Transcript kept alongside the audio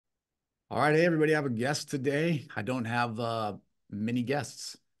All right, hey everybody, I have a guest today. I don't have many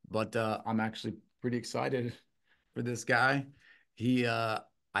guests, but I'm actually pretty excited for this guy. He I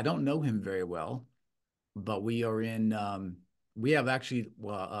don't know him very well, but we have actually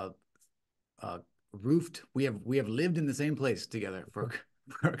roofed we have lived in the same place together for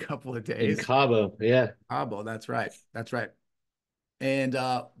for a couple of In days. Cabo. Yeah. Bravo, that's right. That's right. And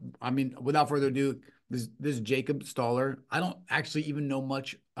I mean, without further ado, this is Jacob Stahler. I don't actually even know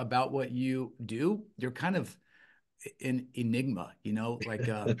much about what you do. You're kind of an enigma, like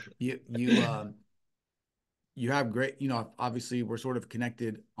you have great, obviously we're sort of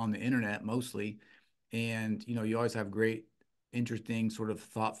connected on the internet mostly, and you always have great, interesting, sort of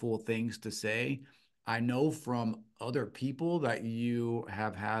thoughtful things to say. I know from other people that you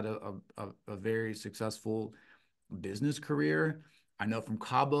have had a very successful business career. I know from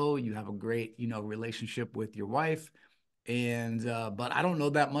Cabo you have a great, relationship with your wife, and but I don't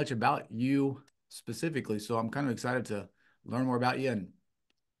know that much about you specifically, so I'm kind of excited to learn more about you and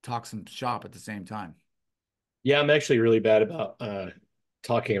talk some shop at the same time. Yeah, I'm actually really bad about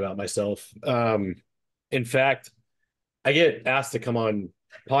talking about myself. In fact, I get asked to come on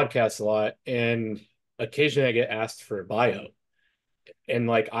podcasts a lot, and occasionally I get asked for a bio, and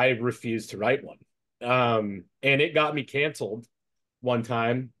like I refuse to write one. And it got me canceled one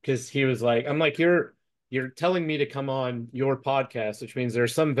time because he was like, I'm like, you're telling me to come on your podcast, which means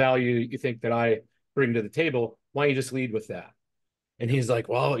there's some value you think that I bring to the table. Why don't you just lead with that? And Yep. he's like,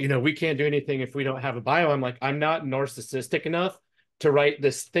 well, we can't do anything if we don't have a bio. I'm like, I'm not narcissistic enough to write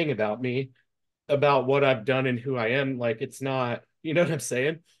this thing about me, about what I've done and who I am. Like, it's not, you know what I'm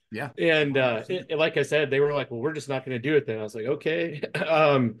saying? Yeah. And 100%. like I said, they were like, well, we're just not going to do it then. I was like, okay.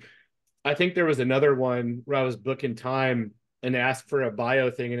 I think there was another one where I was booking time and asked for a bio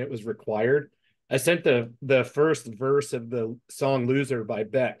thing and it was required. I sent the first verse of the song Loser by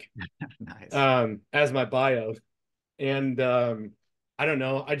Beck Nice. as my bio. And I don't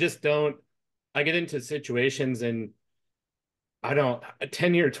know. I just don't. I get into situations and I don't.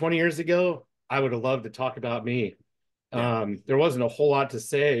 20 years ago, I would have loved to talk about me. Yeah. There wasn't a whole lot to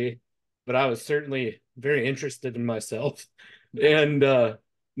say, but I was certainly very interested in myself. Nice. And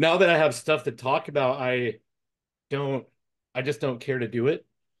now that I have stuff to talk about, don't. I just don't care to do it.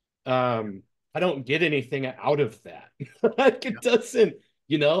 Um, I don't get anything out of that. Like it Yep. doesn't,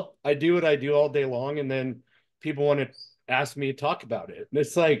 I do what I do all day long, and then people want to ask me to talk about it. And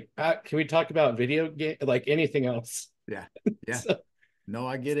it's like, can we talk about video game, like anything else? Yeah. Yeah. So, No,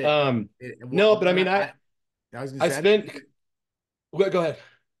 I get it. um, no, but I What mean, I was gonna I say, I didn't spent. need Go ahead.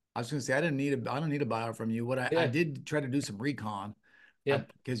 I was gonna say I don't need a bio from you. What I Yeah, did try to do some recon, yeah.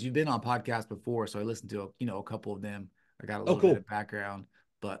 because you've been on podcasts before, so I listened to a couple of them. I got a Oh, little bit cool. of background,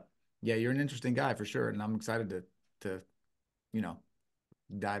 but yeah, you're an interesting guy for sure, and I'm excited to you know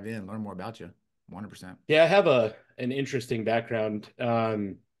dive in, learn more about you. 100%. Yeah, I have an interesting background.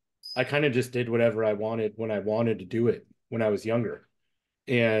 I kind of just did whatever I wanted when I wanted to do it when I was younger,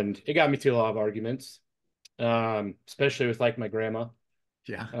 and it got me to a lot of arguments, especially with like my grandma.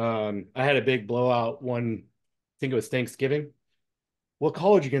 Yeah. I had a big blowout one, I think it was Thanksgiving. What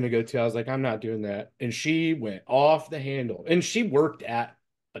college are you going to go to? I was like, I'm not doing that. And she went off the handle. And she worked at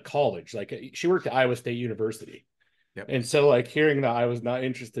a college, like she worked at Iowa State University. Yep. And so, like, hearing that I was not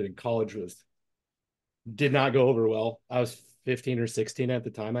interested in college did not go over well. I was 15 or 16 at the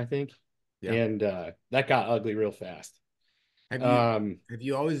time, I think. Yeah. And that got ugly real fast. Have you Um, have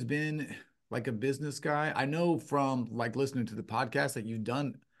you always been like a business guy? I know from like listening to the podcast that you've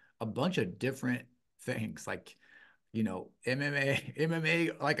done a bunch of different things, like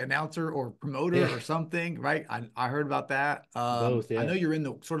MMA like announcer or yeah, promoter or something, right? I heard about that. both. I Yeah. know you're in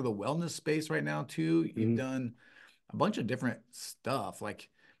the sort of the wellness space right now too. You've Mhm. done a bunch of different stuff. Like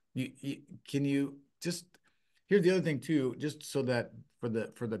you can you just here's the other thing too, just so that for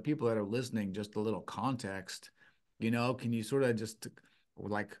the people that are listening, just a little context, can you sort of just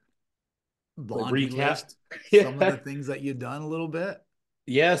like Like laundry recap. list some of Yeah. the things that you've done a little bit?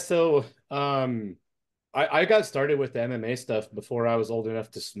 Yeah. So I got started with the MMA stuff before I was old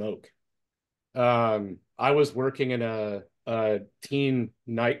enough to smoke. I was working in a teen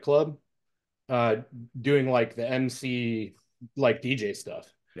nightclub, uh, doing like the MC, like DJ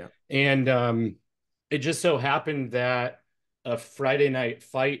stuff. Yeah. And it just so happened that a Friday night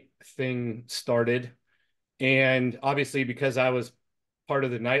fight thing started. And obviously, because I was part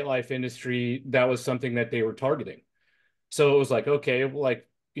of the nightlife industry, that was something that they were targeting. So it was like, okay, well, like,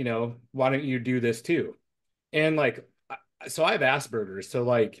 why don't you do this too? And like, so I have Asperger's. So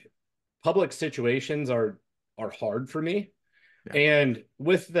like, public situations are hard for me. Yeah. And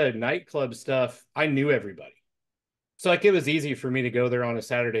with the nightclub stuff, I knew everybody. So like it was easy for me to go there on a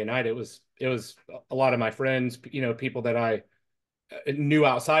Saturday night. It was a lot of my friends, people that I knew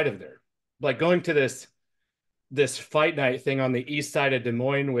outside of there. Like going to this fight night thing on the east side of Des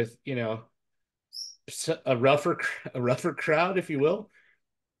Moines with, a rougher a rougher crowd, if you will.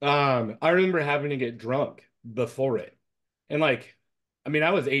 I remember having to get drunk before it. And like, I mean, I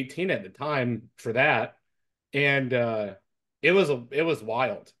was 18 at the time for that. And it was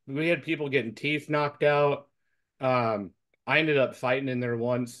wild. We had people getting teeth knocked out. I ended up fighting in there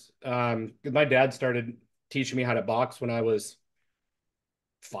once. My dad started teaching me how to box when I was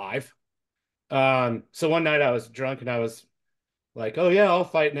 5. So one night I was drunk and I was like, "Oh yeah, I'll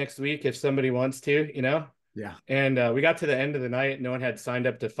fight next week if somebody wants to." Yeah. And we got to the end of the night, no one had signed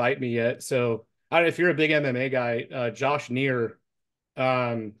up to fight me yet. So I don't know if you're a big MMA guy. Josh Neer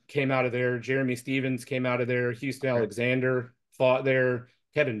came out of there. Jeremy Stevens came out of there. Houston Okay. Alexander fought there.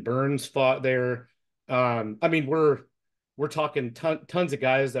 Kevin Burns fought there. I mean, we're talking tons of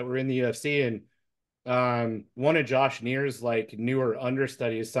guys that were in the UFC, and one of Josh Neer's like newer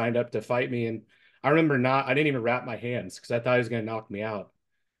understudies signed up to fight me, and I didn't even wrap my hands because I thought he was going to knock me out.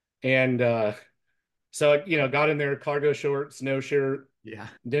 And so got in there, cargo shorts, no shirt, Yeah.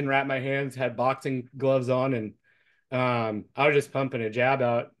 didn't wrap my hands, had boxing gloves on, and I was just pumping a jab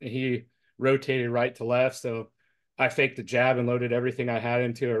out. He rotated right to left, so I faked the jab and loaded everything I had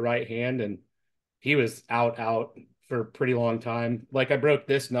into a right hand, and he was out for a pretty long time. Like I broke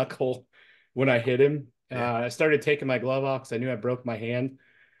this knuckle when I hit him. Yeah. I started taking my glove off because I knew I broke my hand,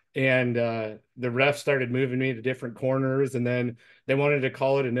 and the ref started moving me to different corners, and then they wanted to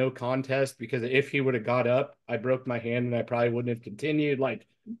call it a no contest because if he would have got up, I broke my hand and I probably wouldn't have continued. Like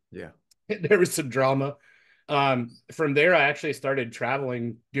Yeah. there was some drama. From there, I actually started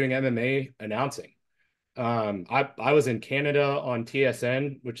traveling doing MMA announcing. I was in Canada on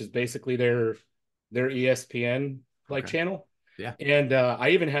TSN, which is basically their ESPN like Okay. channel, Yeah. and I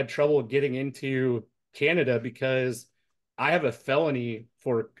even had trouble getting into Canada because I have a felony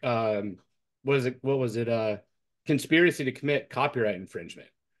for what was it conspiracy to commit copyright infringement.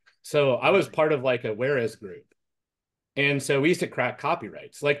 So I was Really? part of like a Whereas group, and so we used to crack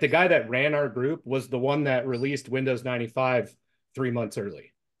copyrights. Like the guy that ran our group was the one that released Windows 95 3 months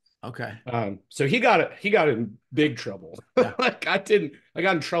early. Okay. So he got in big trouble. Yeah. Like I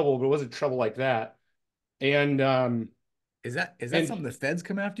got in trouble, but it wasn't trouble like that. And Is that and something the feds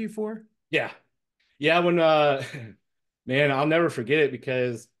come after you for? yeah, yeah. When man, I'll never forget it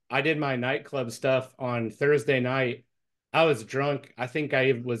because I did my nightclub stuff on Thursday night. I was drunk. I think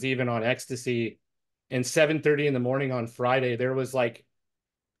I was even on ecstasy. And 7:30 in the morning on Friday, there was like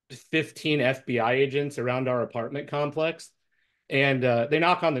 15 FBI agents around our apartment complex, and they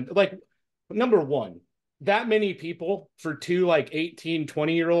knock on the like number one, that many people for two like 18,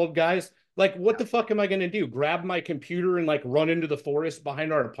 20-year-old guys. Like, what Yeah. the fuck am I gonna do? Grab my computer and like run into the forest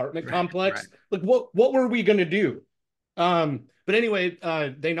behind our apartment Right. Right. complex? Like, what were we gonna do? But anyway,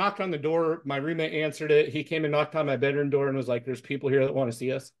 they knocked on the door. My roommate answered it. He came and knocked on my bedroom door and was like, "There's people here that want to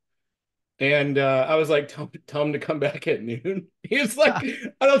see us." And I was like, tell him to come back at noon. He was like,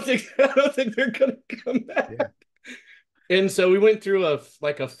 I don't think they're gonna come Yeah. back. And so we went through a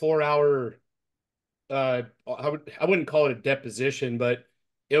 4 hour I wouldn't call it a deposition, but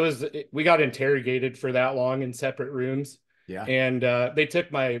we got interrogated for that long in separate rooms. Yeah. And they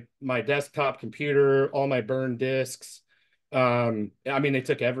took my desktop computer, all my burned discs. I mean, they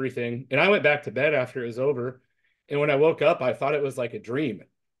took everything. And I went back to bed after it was over. And when I woke up, I thought it was like a dream.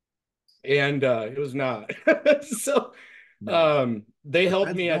 And it was not. So No. they The held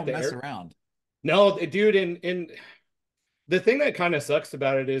feds me at don't the mess air. around. No, dude, and the thing that kind of sucks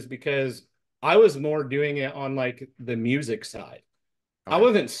about it is because I was more doing it on like the music side. I Okay.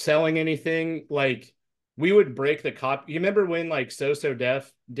 wasn't selling anything. Like we would break the copy. You remember when like So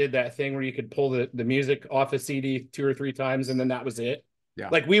Def did that thing where you could pull the music off a CD 2 or 3 times and then that was it? Yeah.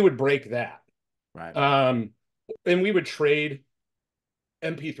 Like we would break that. Right. Um, and we would trade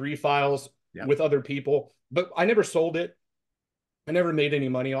MP3 files Yep. with other people, but I never sold it. I never made any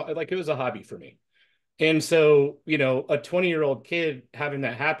money. Like it was a hobby for me. And so, a 20-year-old kid having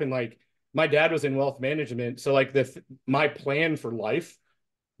that happen, like my dad was in wealth management. So like my plan for life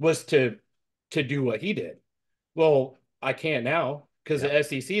was to do what he did. Well, I can't now because Yep. the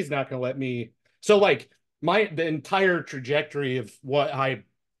SEC is not going to let me. So like the entire trajectory of what I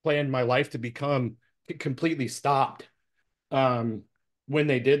planned my life to become completely stopped um, when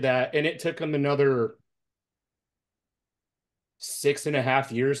they did that. And it took them another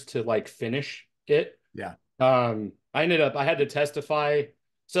 6.5 years to like finish it. Yeah. I had to testify.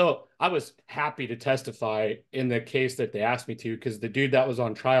 So I was happy to testify in the case that they asked me to because the dude that was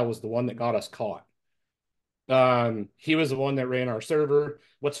on trial was the one that got us caught. He was the one that ran our server.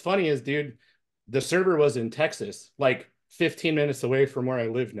 What's funny is, dude, the server was in Texas, like 15 minutes away from where I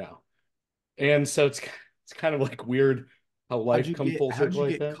live now. And so it's kind of like weird how life come full How did circle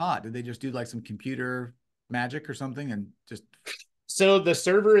you like get that. caught? Did they just do like some computer magic or something and just So the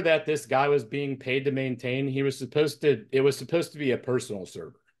server that this guy was being paid to maintain, it was supposed to be a personal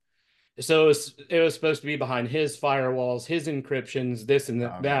server. So it was supposed to be behind his firewalls, his encryptions, this and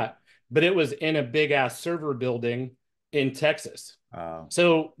okay. that, but it was in a big ass server building in Texas. Uh,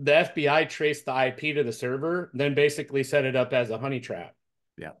 So the FBI traced the IP to the server, then basically set it up as a honey trap.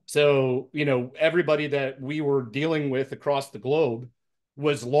 yeah. So, everybody that we were dealing with across the globe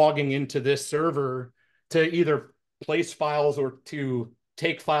was logging into this server to either place files or to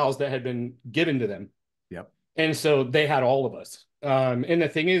take files that had been given to them. Yep. And so they had all of us. And the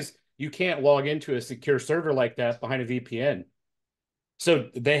thing is, you can't log into a secure server like that behind a VPN. So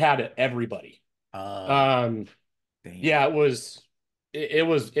they had everybody. Uh, Um, damn. yeah, it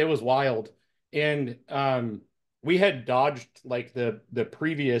was wild. And we had dodged like the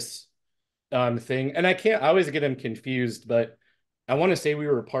previous thing. And I always get them confused, but I want to say we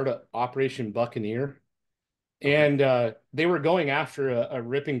were part of Operation Buccaneer. Okay. And they were going after a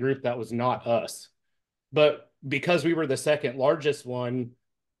ripping group that was not us. But because we were the second largest one,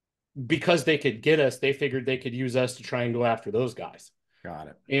 because they could get us, they figured they could use us to try and go after those guys. Got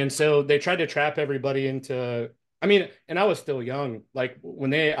it. And so they tried to trap everybody into, I mean, and I was still young. Like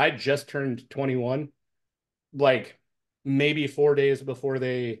I just turned 21, like maybe 4 days before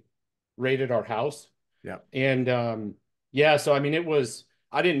they raided our house. Yep. And yeah, so I mean,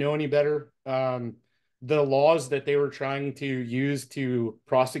 I didn't know any better. The laws that they were trying to use to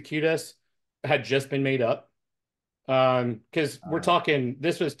prosecute us had just been made up. Because we're Uh, talking,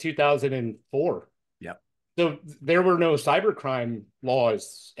 this was 2004. yep. So there were no cybercrime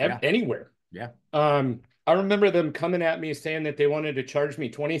laws Yeah. anywhere. Yeah. I remember them coming at me saying that they wanted to charge me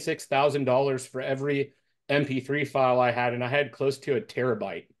 $26,000 for every MP3 file I had, and I had close to a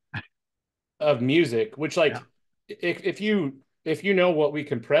terabyte of music, which Yeah. like if you know what we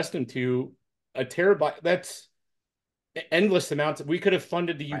compressed into a terabyte, that's endless amounts. We could have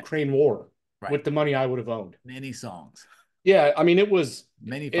funded the Right. Ukraine war Right. with the money I would have owned. Many songs, Yeah, I mean it was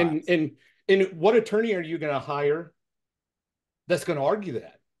many and files. and and what attorney are you going to hire that's going to argue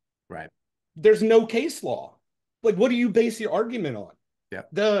that? Right. There's no case law. Like, what do you base your argument on? Yep.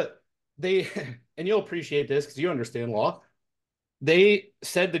 The they and you'll appreciate this because you understand law. They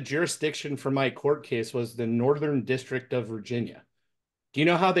said the jurisdiction for my court case was the Northern District of Virginia. Do you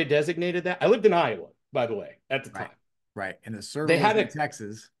know how they designated that? I lived in Iowa, by the way, at the Right. time. Right. And the server They was had in a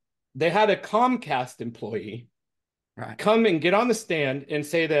Texas. they had a Comcast employee Right. come and get on the stand and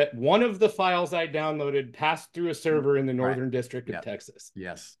say that one of the files I downloaded passed through a server in the Right. Northern District of Yep. Texas.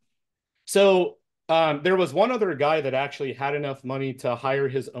 Yes. So there was one other guy that actually had enough money to hire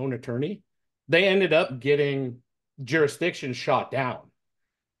his own attorney. They ended up getting jurisdiction shot down.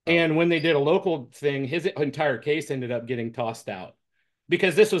 Oh, And when they did a local thing, his entire case ended up getting tossed out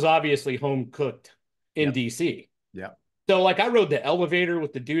because this was obviously home cooked in yep. DC. Yep. So, like, I rode the elevator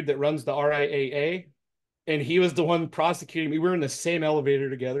with the dude that runs the RIAA, and he was the one prosecuting me. We were in the same elevator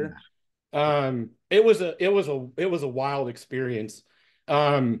together. Yeah. Yeah. It was a wild experience.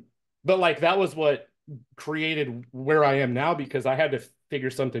 Um, but like that was what created where I am now because I had to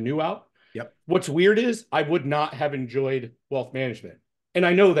figure something new out. Yep. What's weird is I would not have enjoyed wealth management, and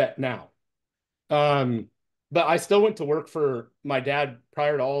I know that now. Um, but I still went to work for my dad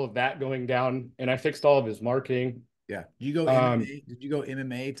prior to all of that going down, and I fixed all of his marketing. Yeah. You go Um, MMA? Did you go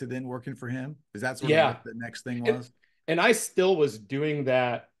MMA to then working for him? Is that sort of yeah, what the next thing and was? I still was doing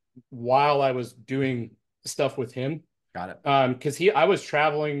that while I was doing stuff with him. Got it. Because I was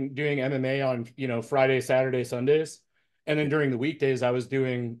traveling doing MMA on Friday, Saturday, Sundays, and then Yeah. during the weekdays I was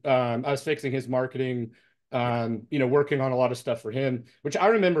fixing his marketing, Yeah. working on a lot of stuff for him. Which I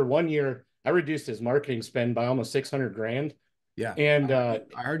remember one year I reduced his marketing spend by almost 600 grand, Yeah. and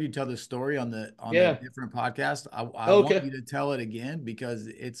I heard you tell this story on the yeah, different podcast. I want okay, you to tell it again because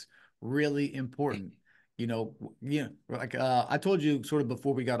it's really important. Like I told you sort of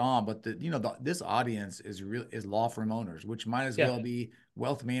before we got on, but this audience is law firm owners, which might as yeah, well be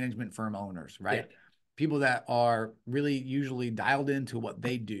wealth management firm owners, yeah, right? People that are really usually dialed into what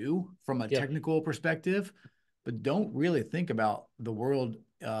they do from a yeah, technical perspective, but don't really think about the world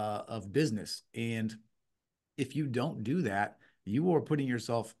of business. And if you don't do that, you are putting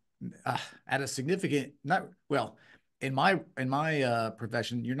yourself at a significant not well in my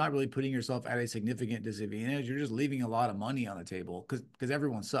profession, you're not really putting yourself at a significant disadvantage. You're just leaving a lot of money on the table because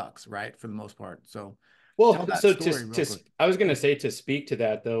everyone sucks, right? For the most part. So Tell Well, that so story real quick. I was going to say, to speak to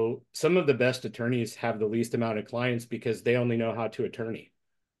that though, some of the best attorneys have the least amount of clients because they only know how to attorney.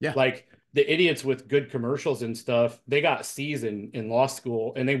 Yeah. Like the idiots with good commercials and stuff, they got C's in law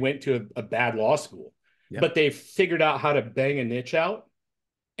school and they went to a bad law school, Yep. but they figured out how to bang a niche out.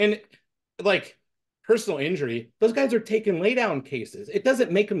 And like personal injury, those guys are taking lay down cases. It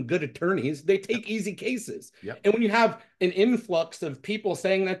doesn't make them good attorneys. They Yep. take easy cases. Yep. And when you have an influx of people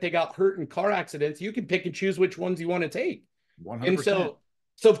saying that they got hurt in car accidents, you can pick and choose which ones you want to take. And 100%.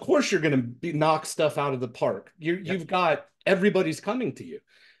 so of course you're going to knock stuff out of the park. Yep. You've got everybody's coming to you.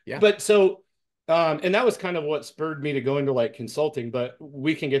 Yeah. But so and that was kind of what spurred me to go into like consulting, but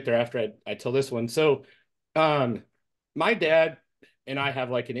we can get there after I tell this one. So um my dad and I have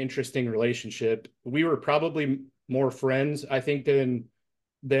like an interesting relationship. We were probably more friends, I think,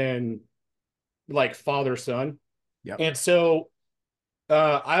 than like father son. Yep. And so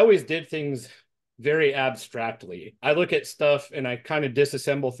I always did things very abstractly. I look at stuff and I kind of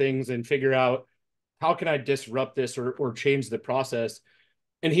disassemble things and figure out how can I disrupt this or change the process.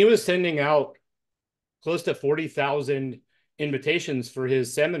 And he was sending out close to 40,000 invitations for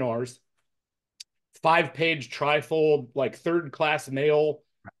his seminars, 5-page trifold, like third class mail,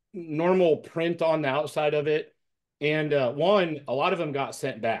 normal print on the outside of it. And a lot of them got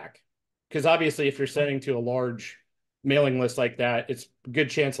sent back because obviously, if you're sending to a large mailing list like that, it's a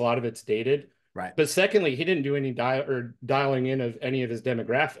good chance a lot of it's dated. Right. But secondly, he didn't do any dialing in of any of his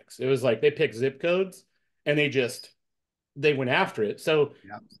demographics. It was like they picked zip codes and they went after it. So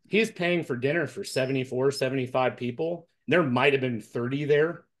Yep. he's paying for dinner for 74, 75 people. There might have been 30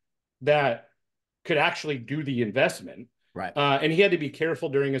 there that could actually do the investment. Right. And he had to be careful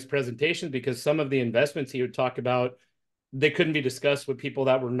during his presentations because some of the investments he would talk about, they couldn't be discussed with people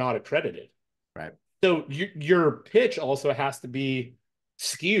that were not accredited. Right. So your pitch also has to be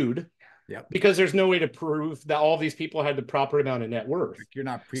skewed Yep. because there's no way to prove that all these people had the proper amount of net worth. Like you're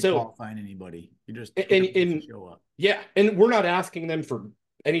not So, pre-qualifying anybody. You just and show up. yeah, and we're not asking them for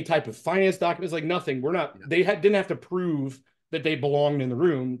any type of finance documents, like nothing. We're not, Yep. they didn't have to prove that they belonged in the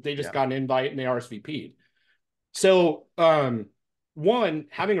room. They just Yep. got an invite and they RSVP'd. So, one,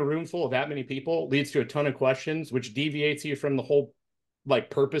 having a room full of that many people leads to a ton of questions, which deviates you from the whole like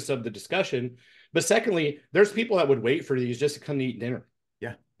purpose of the discussion. But secondly, there's people that would wait for these just to come to eat dinner.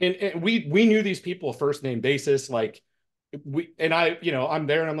 Yeah. And we knew these people first name basis. Like I'm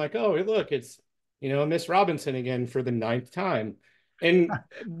there and I'm like, oh, look, it's Miss Robinson again for the 9th time. And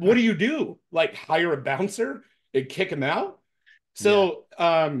what do? Like hire a bouncer and kick him out?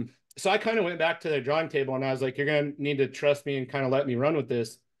 Yeah. So I kind of went back to the drawing table and I was like, you're going to need to trust me and kind of let me run with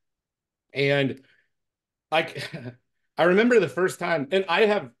this. And I, I remember the first time, and I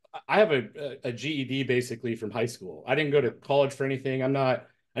have a GED basically from high school. I didn't go to college for anything. I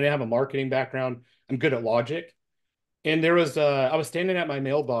didn't have a marketing background. I'm good at logic. And I was standing at my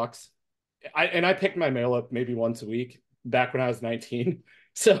mailbox. I picked my mail up maybe once a week back when I was 19.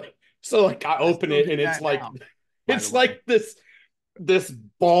 So like I open it and it's like, now, it's like this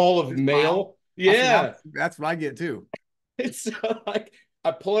ball of mail. Yeah. That's what I get too. It's like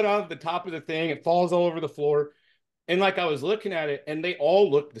I pull it off the top of the thing, it falls all over the floor. And like I was looking at it and they all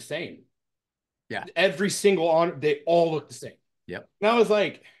look the same. Yeah. Every single they all look the same. Yep. And I was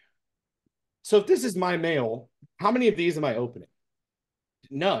like, so if this is my mail, how many of these am I opening?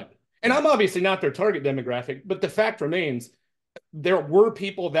 None. And I'm obviously not their target demographic, but the fact remains there were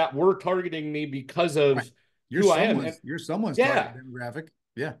people that were targeting me because of right. who I am. And you're someone's yeah, target demographic.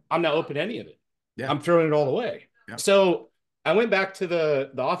 Yeah. I'm not open to any of it. Yeah. I'm throwing it all away. Yep. So I went back to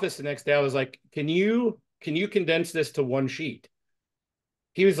the office the next day. I was like, can you condense this to one sheet?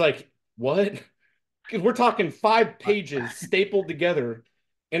 He was like, what? Because we're talking 5 pages stapled together.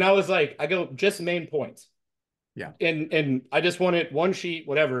 And I was like, I go, just main points. Yeah. And I just wanted one sheet,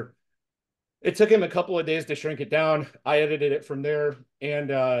 whatever. It took him a couple of days to shrink it down. I edited it from there.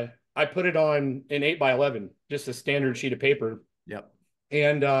 And I put it on an 8x11, just a standard sheet of paper. Yep.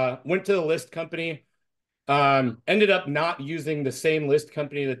 And went to the list company. Ended up not using the same list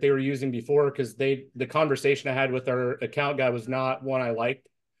company that they were using before because the conversation I had with our account guy was not one I liked.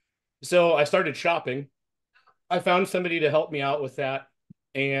 So I started shopping. I found somebody to help me out with that.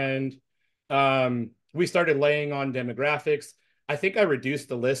 And we started laying on demographics. I think I reduced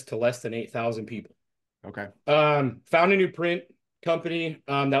the list to less than 8,000 people. Okay. Found a new print company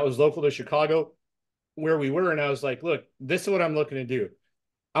that was local to Chicago where we were. And I was like, look, this is what I'm looking to do.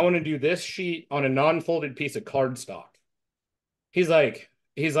 I want to do this sheet on a non-folded piece of cardstock. He's like,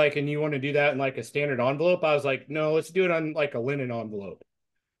 and you want to do that in like a standard envelope? I was like, no, let's do it on like a linen envelope.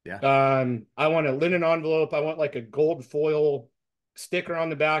 Yeah. I want a linen envelope. I want like a gold foil sticker on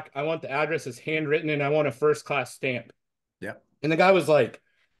the back. I want the address as handwritten, and I want a first class stamp. Yep. And the guy was like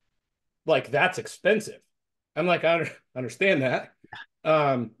that's expensive. I'm like, understand that.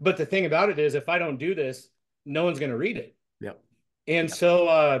 But the thing about it is, if I don't do this, no one's going to read it. Yep. And Yep. so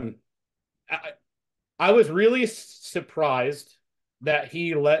I, I was really surprised that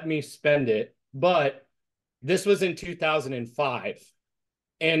he let me spend it, but this was in 2005.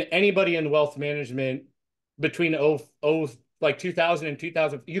 And anybody in wealth management between like 2000 and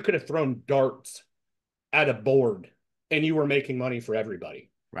 2000, you could have thrown darts at a board and you were making money for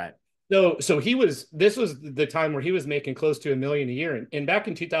everybody. Right. So this was the time where he was making close to $1 million a year. And back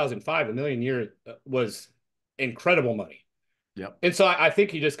in 2005, $1 million a year was incredible money. Yep. And so I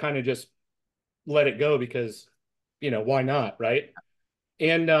think he just kind of just let it go because, why not? Right.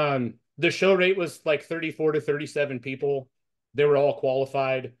 And the show rate was like 34 to 37 people. They were all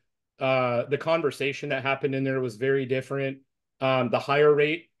qualified. The conversation that happened in there was very different. The higher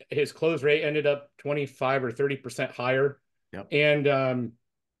rate, his close rate ended up 25 or 30% higher. Yep. And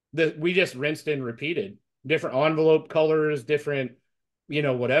we just rinsed and repeated different envelope colors, different,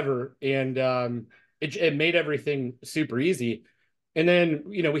 whatever. And it made everything super easy. And then,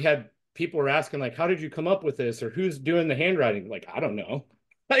 we had people were asking, like, how did you come up with this? Or who's doing the handwriting? Like, I don't know.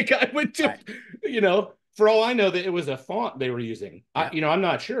 Like I went to, Right. for all I know that it was a font they were using. Yep. I'm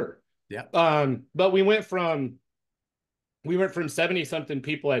not sure. Yep. But we went from 70 something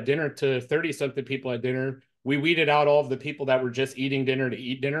people at dinner to 30 something people at dinner. We weeded out all of the people that were just eating dinner to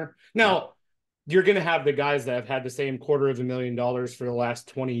eat dinner. Yep. Now, you're going to have the guys that have had the same $250,000 for the last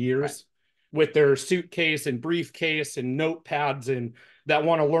 20 Right. years with their suitcase and briefcase and notepads and that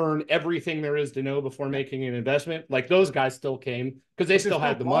want to learn everything there is to know before Yep. making an investment. Like those guys still came because they But they're still still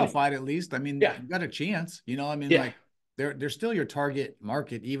had the money. qualified at least. I mean, Yeah. you got a chance, I mean, Yeah. like they're still your target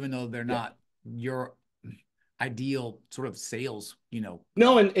market, even though they're Yeah. not your ideal sort of sales,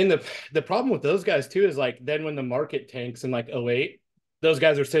 No, and the problem with those guys too is like then when the market tanks in like '08, those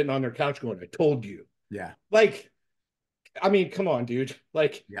guys are sitting on their couch going, I told you. yeah. Like, I mean, come on, dude.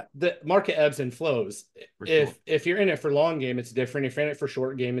 Like Yeah, the market ebbs and flows. for sure. If you're in it for long game, it's different. If you're in it for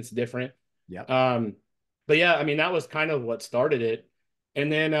short game, it's different. Yep. Um, but yeah, I mean, that was kind of what started it. And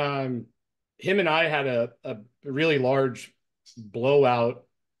then him and I had a really large blowout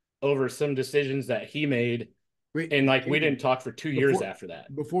over some decisions that he made. Wait, And like we Jacob, didn't talk for 2 years before after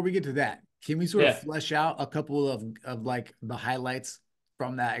that. before we get to that, can we sort of Yeah. flesh out a couple of like the highlights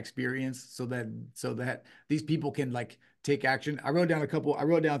from that experience so that these people can like take action? I wrote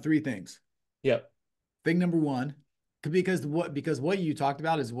down three things. Yep. Thing number one, because what you talked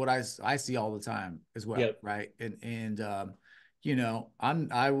about is what I see all the time as well, Yep. right?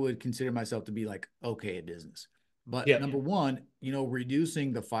 I would consider myself to be like okay at business. But Yep. number one,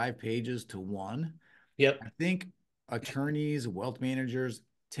 reducing the 5 pages to one. Yep. I think attorneys, wealth managers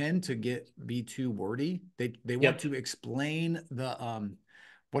tend to be too wordy. They want Yep. to explain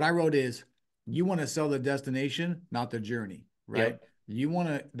what I wrote is you want to sell the destination, not the journey, right? Yep. You want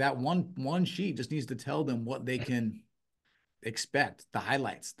to that one sheet just needs to tell them what they can expect, the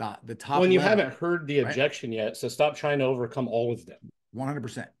highlights, the top When you level, haven't heard the right? objection yet, so stop trying to overcome all of them.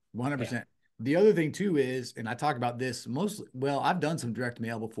 100%. Yeah. 100%. The other thing too is, and I talk about this mostly, well, I've done some direct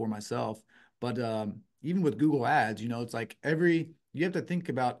mail before myself, but even with Google Ads, it's like you have to think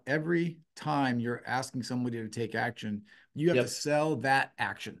about every time you're asking somebody to take action, you have to Yep. sell that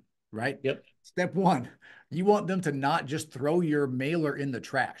action, right? Yep. Step one, you want them to not just throw your mailer in the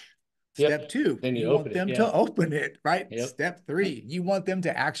trash. Step Yep. two, Then you you want open it. them Yeah. to open it, right? Yep. Step three, you want them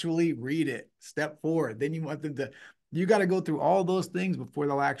to actually read it. Step four, then you want them to you got to go through all those things before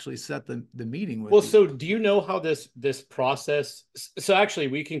they'll actually set the meeting Well, with you. so do you know how this process? So actually,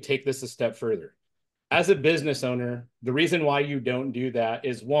 we can take this a step further. As a business owner, the reason why you don't do that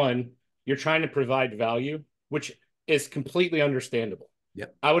is one, you're trying to provide value, which is completely understandable.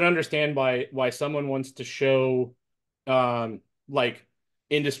 Yep. I would understand why someone wants to show like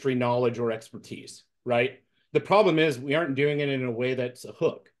industry knowledge or expertise, right? The problem is we aren't doing it in a way that's a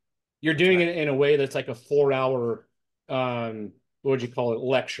hook. You're That's doing right. it in a way that's like a 4 hour what would you call it,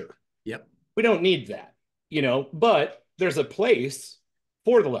 lecture. Yep. We don't need that, but there's a place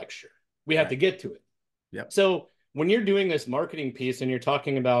for the lecture. We have Right. to get to it. Yep. So when you're doing this marketing piece and you're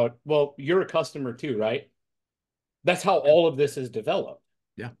talking about, well, you're a customer too, right? That's how Yep. all of this is developed.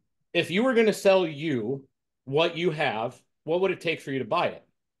 Yeah. If you were going to sell you what you have, what would it take for you to buy it?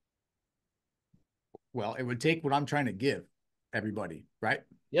 Well, it would take what I'm trying to give everybody, right?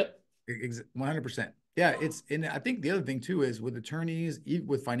 Yep. 100%. Yeah, and I think the other thing too is with attorneys,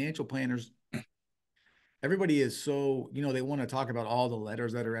 with financial planners, everybody is so, they want to talk about all the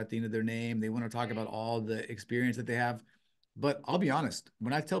letters that are at the end of their name. They want to talk about all the experience that they have. But I'll be honest,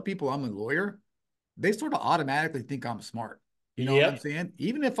 when I tell people I'm a lawyer, they sort of automatically think I'm smart. You know what I'm Yep. saying?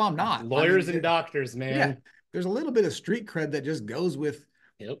 Even if I'm not. I mean, Lawyers and doctors, yeah, man. there's a little bit of street cred that just goes with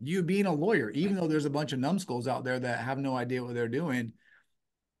Yep. you being a lawyer, even though there's a bunch of numbskulls out there that have no idea what they're doing.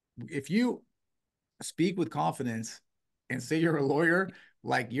 If you speak with confidence and say you're a lawyer,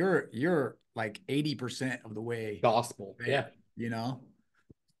 like you're like 80% of the way Gospel. Yeah. there, you know?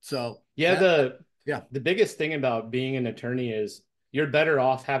 So Yeah, that yeah, the biggest thing about being an attorney is you're better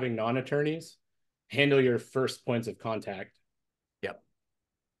off having non-attorneys handle your first points of contact. yep,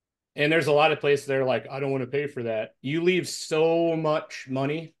 And there's a lot of places that are like, I don't want to pay for that. You leave so much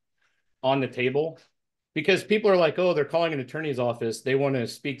money on the table because people are like, oh, they're calling an attorney's office. They want to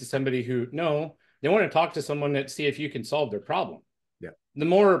speak to somebody who, no, they want to talk to someone that see if you can solve their problem. yep, The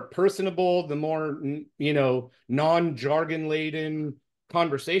more personable, the more, non-jargon laden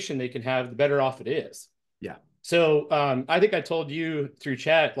conversation they can have, the better off it is. yeah, So I think I told you through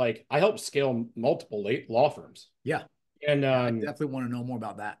chat, like I help scale multiple law firms. yeah, And yeah. I definitely want to know more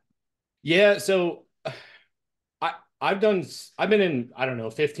about that. yeah, so I I've been in, I don't know,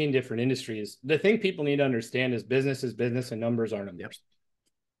 15 different industries. The thing people need to understand is business and numbers are Yep, numbers.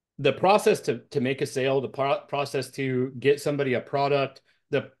 The process to make a sale, the process to get somebody a product,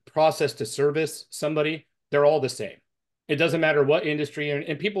 the process to service somebody, they're all the same. It doesn't matter what industry,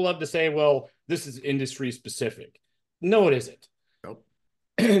 and people love to say, well, this is industry specific. No, it isn't. nope.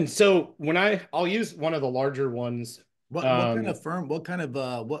 And so I'll use one of the larger ones. What kind Um, of firm, what kind of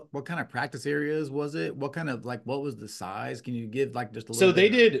what kind of practice areas was it? What kind of like what was the size? Can you give like just a little so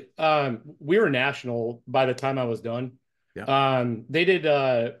bit they of did we were national by the time I was done. yeah, They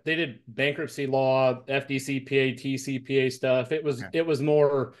did bankruptcy law, FDCPA, TCPA stuff. okay. It was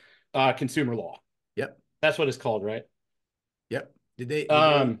more consumer law. Yep, That's what it's called, right? yep. Did they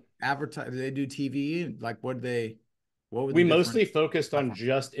Um, advertise, did they do TV? Like what were the we different mostly focused on platforms?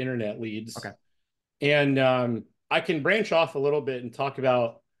 just internet leads. Okay. And I can branch off a little bit and talk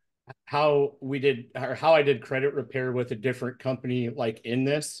about how I did credit repair with a different company like in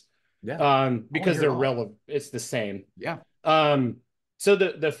this, Yeah. I want to because hear it they're all. relevant. It's the same. Yeah. Um, so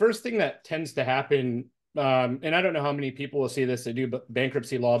the first thing that tends to happen, and I don't know how many people will see this that do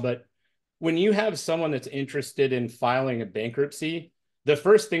bankruptcy law, but when you have someone that's interested in filing a bankruptcy, the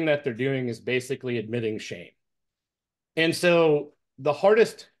first thing that they're doing is basically admitting shame. And so the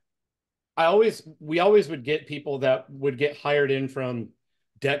hardest, we always would get people that would get hired in from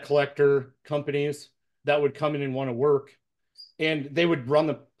debt collector companies that would come in and want to work, and they would run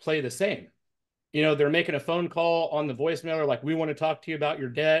the play the same. They're making a phone call on the voicemail, like, we want to talk to you about your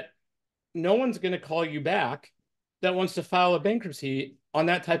debt. No one's going to call you back that wants to file a bankruptcy on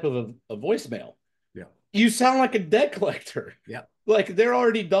that type of a voicemail. Yeah. You sound like a debt collector. Yeah. Like they're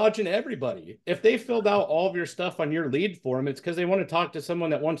already dodging everybody. If they filled out all of your stuff on your lead form, it's because they want to talk to someone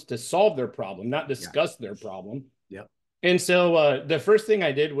that wants to solve their problem, not Yeah. discuss their problem. Yep. And so the first thing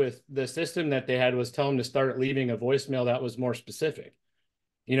I did with the system that they had was tell them to start leaving a voicemail that was more specific.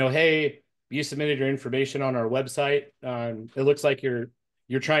 Hey, you submitted your information on our website. It looks like you're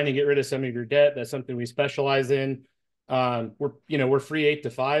trying to get rid of some of your debt. That's something we specialize in. We're free 8 to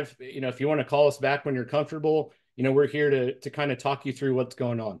 5. If you want to call us back when you're comfortable, we're here to kind of talk you through what's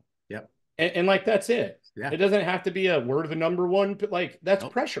going on. Yep. And like that's it. Yeah. It doesn't have to be a we're the number one, but like that's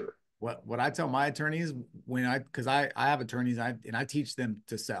Nope. pressure. What I tell my attorneys when because I have attorneys and I teach them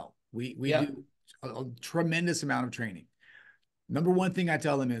to sell. We Yeah. do a tremendous amount of training. Number one thing I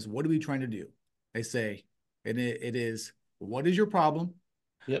tell them is, what are we trying to do? They say, and it is, what is your problem?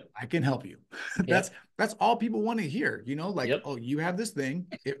 Yep. I can help you. Yep. That's all people want to hear. Like, Yep. oh, you have this thing.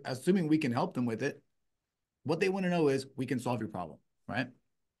 Assuming we can help them with it, what they want to know is we can solve your problem, right?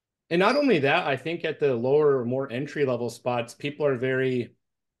 And not only that, I think at the lower or more entry level spots, people are very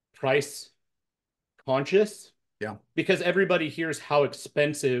price conscious Yeah. because everybody hears how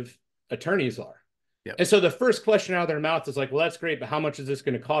expensive attorneys are. Yep. And so the first question out of their mouth is like, well, that's great, but how much is this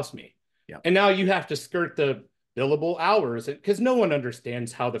going to cost me? Yep. And now you have to skirt the billable hours because no one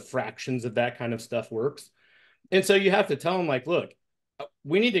understands how the fractions of that kind of stuff works. And so you have to tell them, like, look,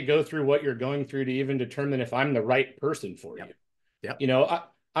 we need to go through what you're going through to even determine if I'm the right person for Yep. you. Yep.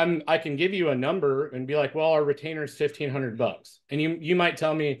 I can give you a number and be like, well, our retainer is $1,500. And you might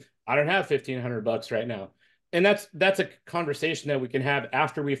tell me, I don't have $1,500 right now. And that's a conversation that we can have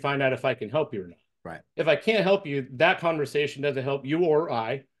after we find out if I can help you or not. Right. If I can't help you, that conversation doesn't help you or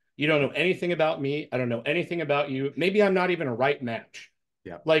I. You don't know anything about me. I don't know anything about you. Maybe I'm not even a right match.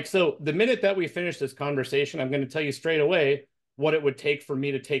 Yeah. Like, so the minute that we finish this conversation, I'm going to tell you straight away what it would take for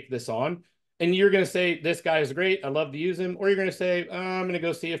me to take this on. And you're going to say, this guy is great. I love to use him. Or you're going to say, I'm going to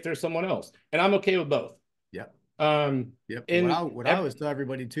go see if there's someone else. And I'm okay with both. Yeah. Yep. What And I always tell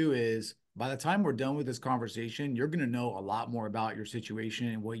everybody too is by the time we're done with this conversation, you're going to know a lot more about your situation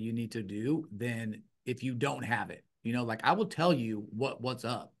and what you need to do than if you don't have it. You know, like I will tell you what's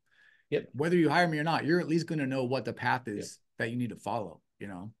up. yep, Whether you hire me or not, you're at least going to know what the path yep. is that you need to follow, you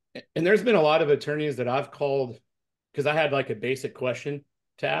know? And there's been a lot of attorneys that I've called because I had like a basic question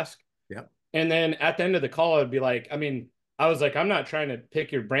to ask. Yep. And then at the end of the call, I'd be like, I mean, I was like, I'm not trying to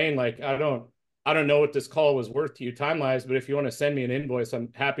pick your brain. Like, I don't know what this call was worth to you time wise, but if you want to send me an invoice, I'm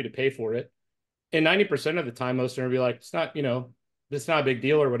happy to pay for it. And 90% of the time, most are gonna be like, it's not, it's not a big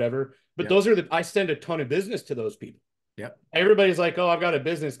deal or whatever. But Yep. those are I send a ton of business to those people. Yep. Everybody's like, oh, I've got a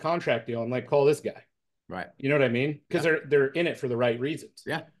business contract deal. I'm like, call this guy. Right. You know what I mean? Because Yeah. they're in it for the right reasons.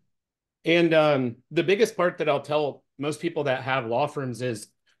 Yeah. And the biggest part that I'll tell most people that have law firms is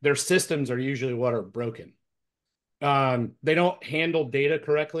their systems are usually what are broken. They don't handle data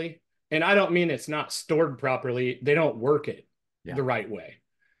correctly. And I don't mean it's not stored properly. They don't work it Yeah. the right way.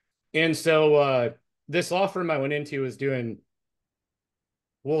 And so this law firm I went into was doing,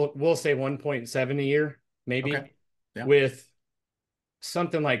 we'll say 1.7 a year, Okay. maybe, Yeah. with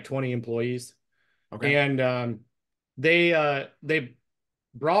something like 20 employees. Okay. And they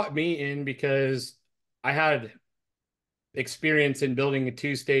brought me in because I had experience in building a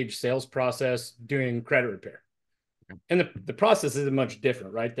two-stage sales process doing credit repair. Okay. And the process isn't much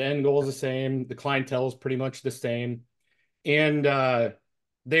different, right? The end goal is the same. The clientele is pretty much the same. And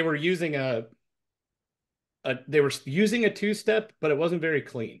they were using they were using a two-step, but it wasn't very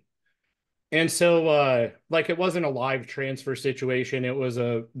clean. And so like it wasn't a live transfer situation. It was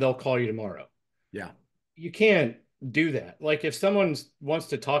they'll call you tomorrow. Yeah. You can't do that. Like if someone wants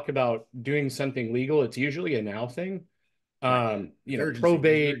to talk about doing something legal, it's usually a now thing. Right. It's urgency. There's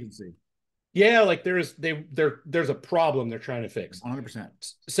Probate. urgency. Yeah, like there's a problem they're trying to fix. 100%.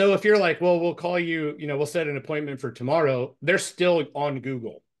 So if you're like, well, we'll call you, we'll set an appointment for tomorrow, they're still on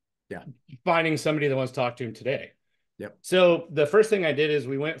Google Yeah. finding somebody that wants to talk to him today. Yep. So the first thing I did is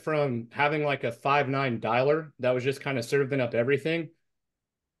we went from having like a 5-9 dialer that was just kind of serving up everything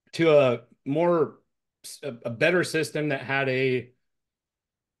to a better system that had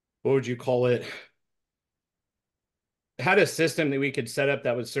what would you call it? Had a system that we could set up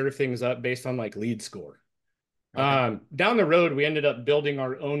that would serve things up based on like lead score. Okay. Down the road, we ended up building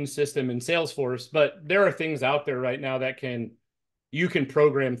our own system in Salesforce, but there are things out there right now that you can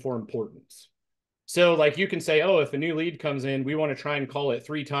program for importance. So like you can say, oh, if a new lead comes in, we want to try and call it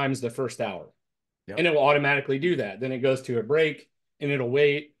 3 times the first hour. Yep. And it will automatically do that. Then it goes to a break and it'll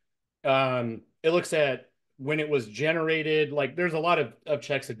wait. It looks at when it was generated. Like there's a lot of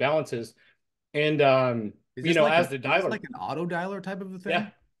checks and balances. And, as the is this dialer. like an auto dialer type of a Yeah.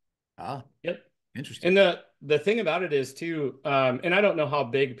 thing? Ah, Yep. interesting. And the thing about it is too, and I don't know how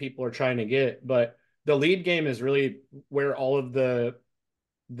big people are trying to get, but the lead game is really where all of the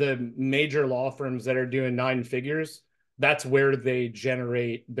major law firms that are doing 9 figures, that's where they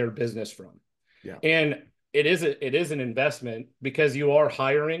generate their business from. Yeah. And it is an investment because you are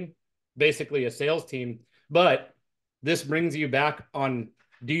hiring basically a sales team, but this brings you back on,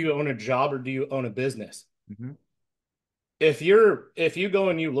 do you own a job or do you own a business? Mm-hmm. If you go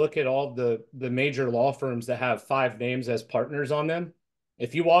and you look at all the major law firms that have 5 names as partners on them,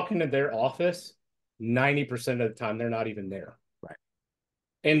 if you walk into their office, 90% of the time they're not even there. Right.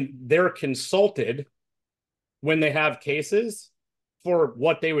 And they're consulted when they have cases for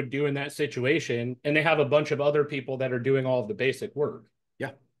what they would do in that situation. And they have a bunch of other people that are doing all of the basic work.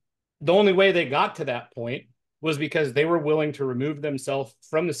 Yeah. The only way they got to that point was because they were willing to remove themselves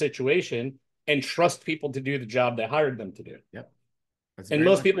from the situation and trust people to do the job they hired them to do. Yep. That's And very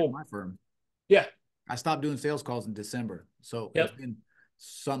most much like people, my firm. yeah. I stopped doing sales calls in December. So it's Yep. been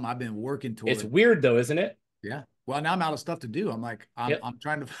something I've been working It's towards. weird though, isn't it? Yeah. Well, now I'm out of stuff to do. I'm like, Yep. I'm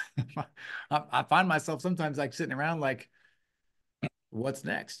trying to, I find myself sometimes like sitting around like, what's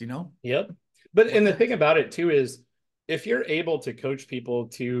next? Yep. But What's and the thing next? about it too is if you're able to coach people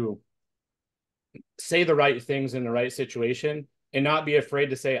to say the right things in the right situation and not be afraid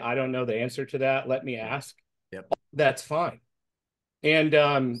to say, I don't know the answer to that, let me Yeah. ask, Yep. that's fine. And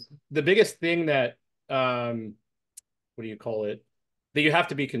the biggest thing that what do you call it, that you have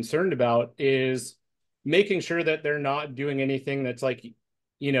to be concerned about is making sure that they're not doing anything that's like,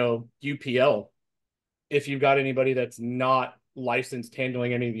 UPL, if you've got anybody that's not licensed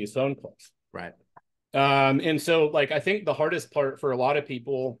handling any of these phone calls. Right. And so like I think the hardest part for a lot of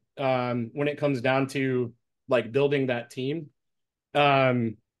people when it comes down to like building that team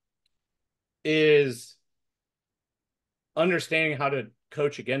is understanding how to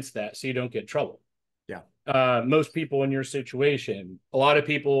coach against that so you don't get trouble. Yeah. Most people in your situation, a lot of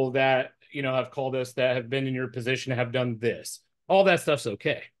people that have called us that have been in your position have done this. All that stuff's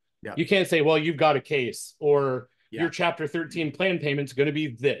okay. Yeah. You can't say, well, you've got a case or Yeah. your Chapter 13 plan payment's going to be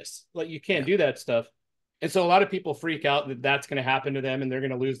this. Like, you can't Yeah. do that stuff. And so a lot of people freak out that that's going to happen to them and they're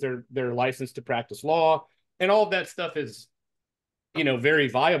going to lose their license to practice law. And all of that stuff is, very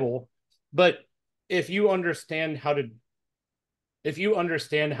viable. But if you understand how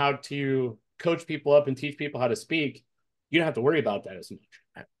to coach people up and teach people how to speak, you don't have to worry about that as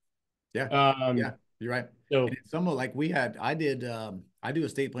much. Yeah. Yeah. You're right. And So, it's somewhat like I do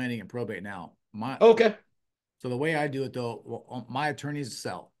estate planning and probate now. okay. So the way I do it though, well, my attorneys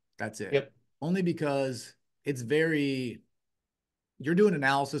sell. That's it. Yep. Only because you're doing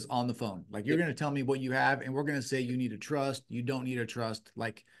analysis on the phone. Like you're Yep. going to tell me what you have, and we're going to say you need a trust, you don't need a trust.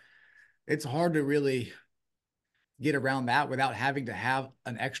 Like it's hard to really get around that without having to have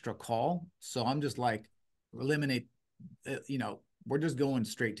an extra call. So I'm just like, eliminate, we're just going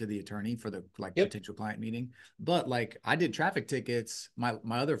straight to the attorney for the like Yep. potential client meeting. But like I did traffic tickets. My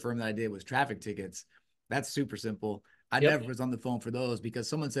other firm that I did was traffic tickets. That's super simple. I Yep. never was on the phone for those because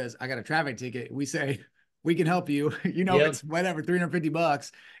someone says, I got a traffic ticket. We say, we can help you. Yep. It's whatever,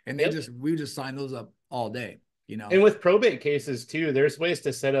 $350. And Yep. we just sign those up all day. And with probate cases too, there's ways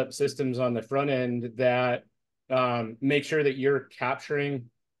to set up systems on the front end that make sure that you're capturing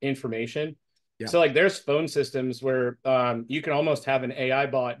information. Yeah. So like there's phone systems where you can almost have an AI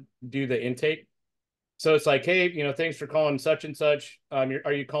bot do the intake. So it's like, hey, thanks for calling such and such.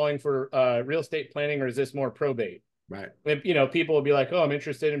 Are you calling for real estate planning or is this more probate? Right. And, people will be like, oh, I'm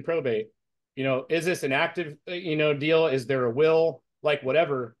interested in probate. Is this an active, deal? Is there a will? Like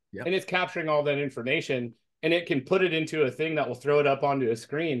whatever. Yep. And it's capturing all that information and it can put it into a thing that will throw it up onto a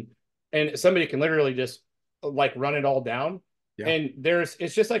screen. And somebody can literally just like run it all down. Yeah. And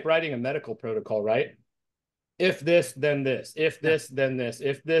it's just like writing a medical protocol, right? If this, then this, if this, then this,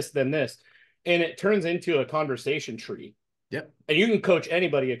 if this, then this. And it turns into a conversation tree. Yep. And you can coach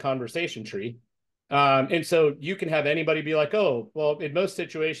anybody a conversation tree. And so you can have anybody be like, oh, well, in most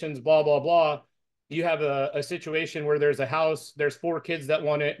situations, blah, blah, blah. You have a situation where there's a house, there's 4 kids that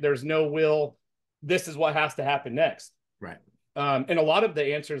want it, there's no will. This is what has to happen next. Right. And a lot of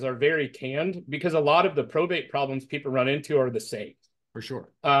the answers are very canned because a lot of the probate problems people run into are the same. For sure.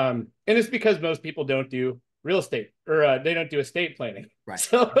 And it's because most people don't do real estate or they don't do estate planning. Right.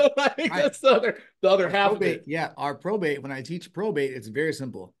 So I think that's the other half probate, of it. Yeah. Our probate, when I teach probate, it's very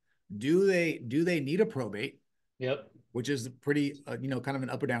simple. Do they need a probate? Yep. Which is pretty, kind of an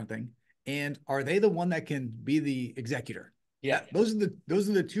up or down thing. And are they the one that can be the executor? Yeah. Those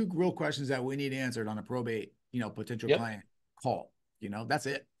are the 2 real questions that we need answered on a probate, potential client call. That's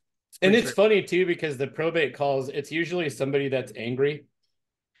it. It's funny too, because the probate calls, it's usually somebody that's angry.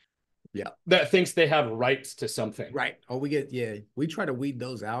 Yeah. That thinks they have rights to something. Right. Oh, we try to weed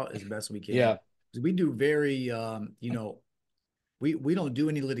those out as best we can. Yeah. We do very, we don't do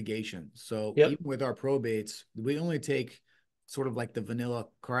any litigation. So even with our probates, we only take sort of like the vanilla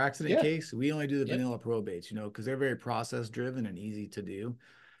car accident case. We only do the vanilla probates, because they're very process driven and easy to do.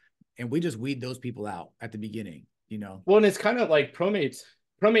 And we just weed those people out at the beginning, Well, and it's kind of like probate's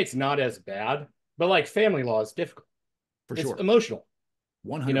not as bad, but like family law is difficult. For sure. It's emotional.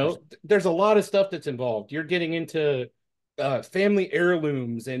 100%. There's a lot of stuff that's involved. You're getting into family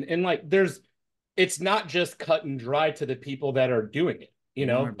heirlooms and like it's not just cut and dry to the people that are doing it.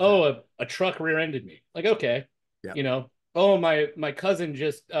 100%. Oh, a truck rear-ended me. Like, okay. Yeah. Oh, my cousin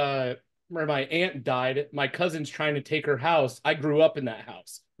just or my aunt died. My cousin's trying to take her house. I grew up in that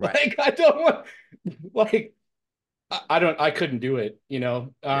house. Right. Like, I don't want, like, I couldn't do it,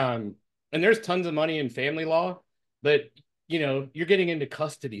 And there's tons of money in family law, but you're getting into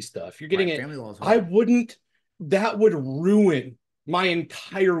custody stuff. You're getting it. Family law is hard. That would ruin my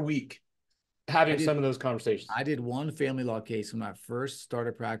entire week having some of those conversations. I did one family law case when I first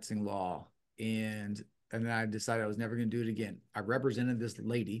started practicing law, and then I decided I was never going to do it again. I represented this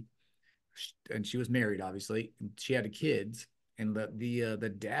lady, and she was married, obviously. And she had kids, and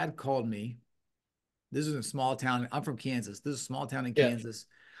the dad called me. This is a small town. I'm from Kansas. This is a small town in Kansas.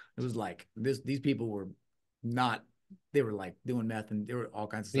 It was like these people were not. They were like doing meth and there were all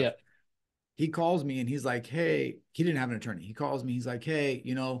kinds of stuff. Yeah. He calls me and he's like, hey, he didn't have an attorney. He calls me. He's like, hey,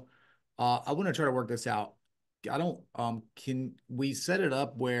 I want to try to work this out. Can we set it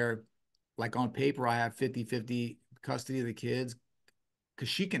up where like on paper, I have 50-50 custody of the kids because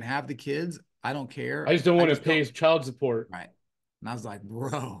she can have the kids. I don't care. I just don't want to pay child support. Right. And I was like,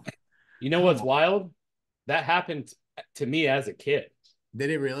 bro. You know what's wild? That happened to me as a kid. Did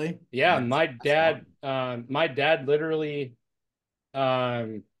it really? Yeah, my dad literally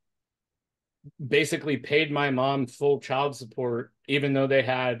basically paid my mom full child support, even though they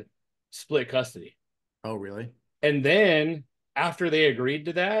had split custody. Oh, really? And then after they agreed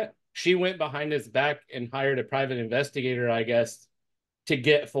to that, she went behind his back and hired a private investigator, I guess, to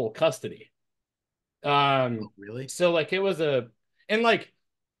get full custody. Oh, really? So like it was a, and like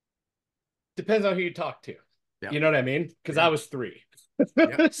depends on who you talk to. You Yep. know what I mean? Because I Yeah. was 3.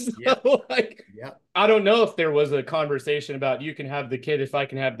 Yep. Yep. So like Yep. I don't know if there was a conversation about you can have the kid if I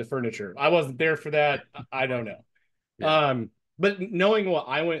can have the furniture. I wasn't there for that. I don't know. Yeah. But knowing what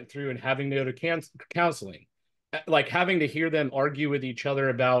I went through and having to go to counseling, like having to hear them argue with each other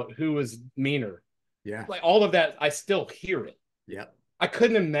about who was meaner, Yeah. like all of that, I still hear it. Yep. I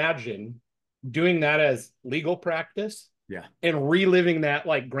couldn't imagine doing that as legal practice Yeah. and reliving that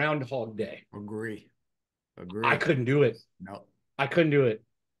like Groundhog Day. Agree. I Agree. couldn't do it. No. I couldn't do it.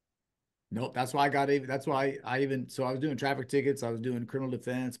 Nope. That's why I got even. That's why I even. So I was doing traffic tickets. I was doing criminal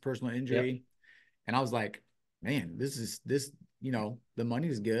defense, personal Yep. injury, and I was like, man, this is this. The money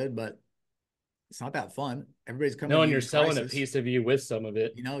is good, but it's not that fun. Everybody's coming to Knowing you you're in selling a crisis. piece of you with some of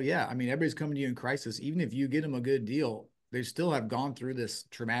it. Yeah. I mean, everybody's coming to you in crisis. Even if you get them a good deal, they still have gone through this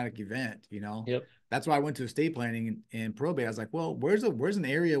traumatic event. Yep. That's why I went to estate planning and probate. I was like, well, where's an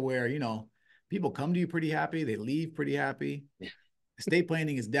area where, people come to you pretty happy, they leave pretty happy. Estate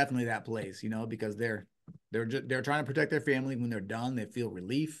planning is definitely that place, because they're trying to protect their family. When they're done, they feel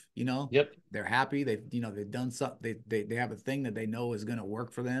relief. Yep. They're happy. They've done something. They have a thing that they know is going to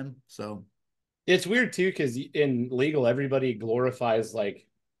work for them. So It's weird too, because in legal, everybody glorifies like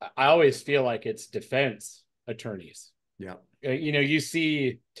I always feel like it's defense attorneys. yeah. You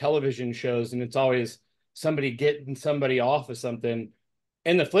see television shows and it's always somebody getting somebody off of something.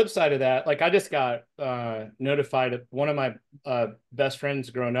 And the flip side of that, like I just got notified of one of my best friends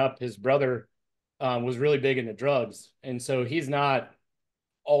growing up, his brother was really big into drugs. And so he's not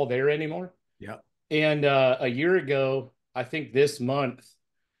all there anymore. Yeah. And a year ago, I think this month,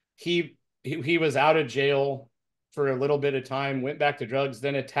 he was out of jail for a little bit of time, went back to drugs,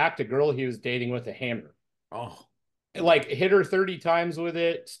 then attacked a girl he was dating with a hammer. Oh, wow. Like hit her 30 times with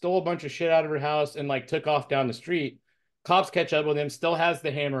it, stole a bunch of shit out of her house, and like took off down the street. Cops catch up with him, still has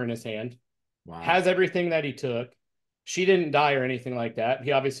the hammer in his hand, Wow. has everything that he took. She didn't die or anything like that.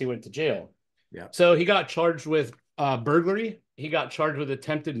 He obviously went to jail. Yeah. So he got charged with burglary. He got charged with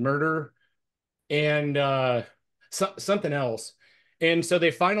attempted murder and something else. And so they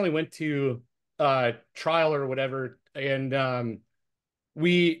finally went to trial or whatever. And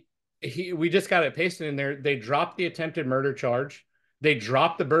we we just got it pasted in there. They dropped the attempted murder charge. They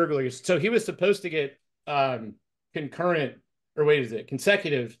dropped the burglaries. So he was supposed to get concurrent, or wait, is it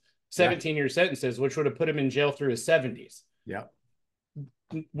consecutive Yeah. 17-year sentences, which would have put him in jail through his 70s. Yeah.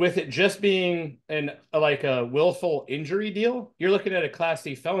 With it just being like a willful injury deal, you're looking at a Class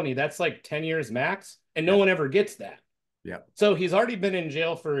C felony. That's like 10 years max, and no Yeah. one ever gets that. Yeah. So he's already been in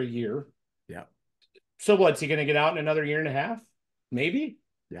jail for a year. Yeah. So what's he going to get out in another year and a half? Maybe.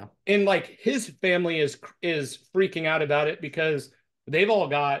 Yeah. And like his family is freaking out about it because they've all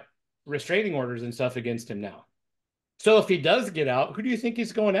got restraining orders and stuff against him now. So if he does get out, who do you think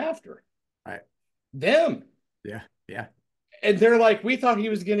he's going after? Right. Them. Yeah. Yeah. And they're like, we thought he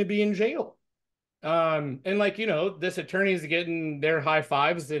was going to be in jail. And like, this attorney's getting their high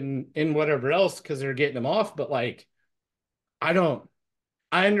fives and whatever else because they're getting them off. But like, I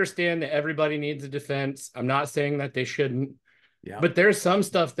understand that everybody needs a defense. I'm not saying that they shouldn't, Yeah. but there's some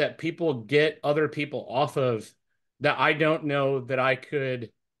stuff that people get other people off of that I don't know that I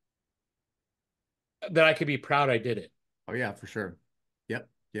could be proud I did it. Oh yeah, for sure. Yep.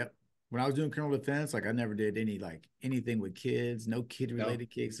 Yep. When I was doing criminal defense, like I never did anything with kids, no kid No.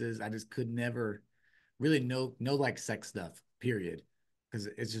 related cases. I just could never really know like sex stuff, period. Because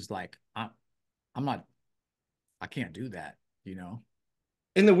it's just like I'm not I can't do that.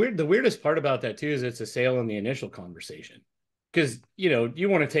 And the weirdest part about that too is it's a sale in the initial conversation. Because you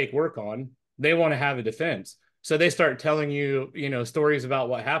want to take work on, they want to have a defense. So they start telling you, stories about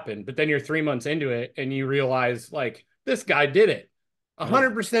what happened, but then you're 3 months into it and you realize like this guy did it. Oh yeah.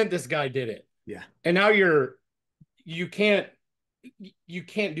 100% this guy did it. Yeah. And now you can't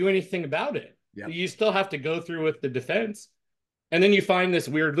do anything about it. Yep. You still have to go through with the defense. And then you find this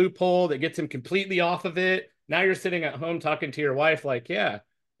weird loophole that gets him completely off of it. Now you're sitting at home talking to your wife like, yeah,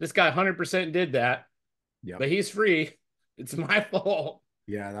 this guy 100% did that, Yep. but he's free. It's my fault.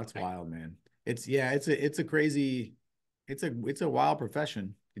 Yeah, that's wild, man. It's a crazy, it's a wild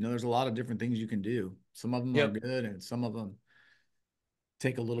profession. There's a lot of different things you can do. Some of them are Yep. good and some of them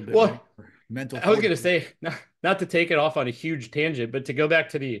take a little bit more Well, mental I was going to fortitude. say, not to take it off on a huge tangent, but to go back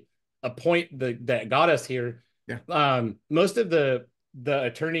to a point that got us here. Yeah. Most of the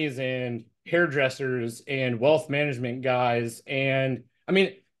attorneys and hairdressers and wealth management guys, and I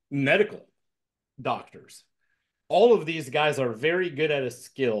mean, medical doctors. All of these guys are very good at a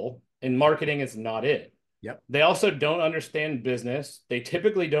skill, and marketing is not it. Yep. They also don't understand business. They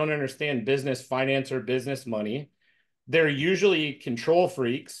typically don't understand business finance or business money. They're usually control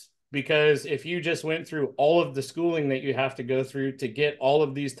freaks because if you just went through all of the schooling that you have to go through to get all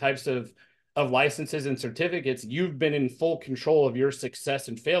of these types of licenses and certificates, you've been in full control of your success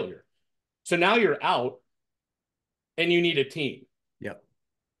and failure. So now you're out and you need a team. Yep.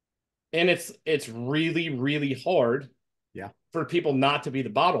 And it's really, really hard Yeah. for people not to be the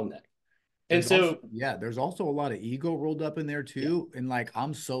bottleneck. And There's also, so, yeah, there's also a lot of ego rolled up in there yeah, too. And like,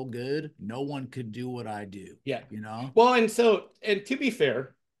 I'm so good, no one could do what I do, yeah. you know? Well, and to be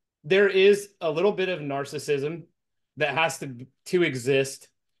fair, there is a little bit of narcissism that has to exist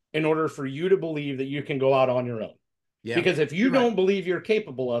in order for you to believe that you can go out on your own. Yeah. Because if you You're right. don't believe you're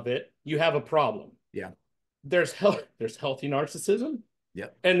capable of it, you have a problem. Yeah. There's healthy narcissism,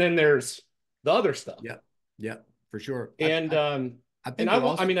 Yep. and then there's the other stuff. Yep. Yep. For sure. And I and think what I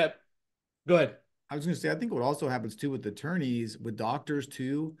also, mean, go ahead. I was going to say, I think what also happens too with attorneys, with doctors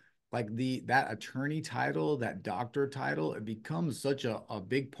too, like that attorney title, that doctor title, it becomes such a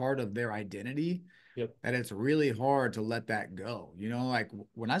big part of their identity Yep. that it's really hard to let that go. You know, like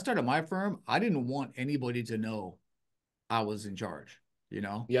when I started my firm, I didn't want anybody to know I was in charge, you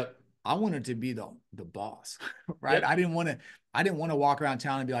know. Yep. I wanted to be the boss, right? Yep. I didn't want to walk around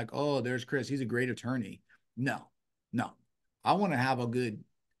town and be like, "Oh, there's Chris. He's a great attorney." No. No. I want to have a good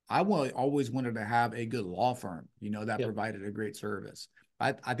always wanted to have a good law firm, you know, that Yep. provided a great service.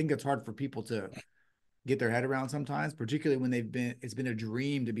 I think it's hard for people to get their head around sometimes, particularly when it's been a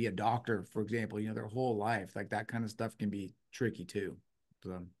dream to be a doctor, for example, you know, their whole life. Like that kind of stuff can be tricky too.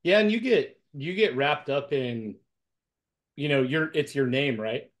 So, Yeah, and you get wrapped up in, it's your name,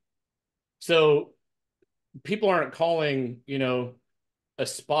 right? So people aren't calling,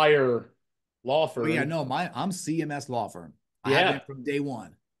 Aspire law oh yeah, firm. no, I'm CMS law firm. I have been Yeah. from day one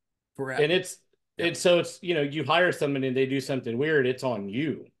And forever. it's Yep. it's so it's you hire someone and they do something weird, it's on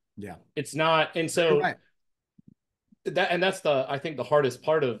you. Yeah. It's not. And You're so right. that's the I think the hardest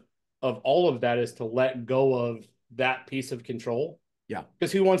part of all of that is to let go of that piece of control. Yeah.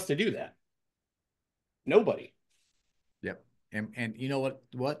 Because who wants to do that? Nobody. Yep. And you know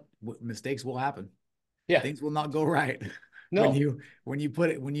what mistakes will happen. Yeah. Things will not go right No. when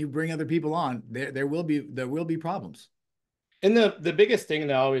you bring other people on. There will be problems. And the biggest thing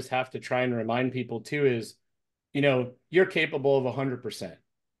that I always have to try and remind people too is, you're capable of 100%.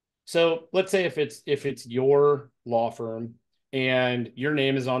 So let's say if it's your law firm and your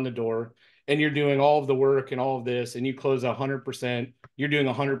name is on the door and you're doing all of the work and all of this and you close 100%, you're doing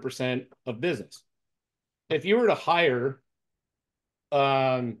 100% of business. If you were to hire,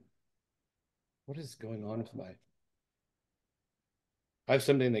 um, what is going on with my? I have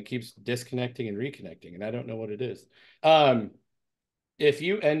something that keeps disconnecting and reconnecting, and I don't know what it is. Um, if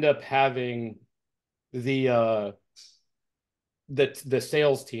you end up having the uh, the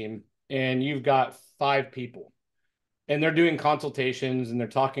sales team and you've got 5 people and they're doing consultations and they're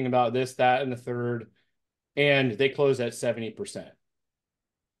talking about this, that, and the third, and they close at 70%.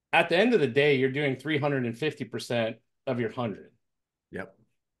 At the end of the day, you're doing 350% of your 100. Yep.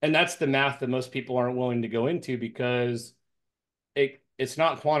 And that's the math that most people aren't willing to go into because it's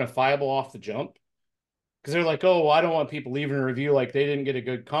not quantifiable off the jump. Because they're like, oh, well, I don't want people leaving a review like they didn't get a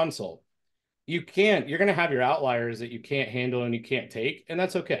good consult. You're going to have your outliers that you can't handle and you can't take, and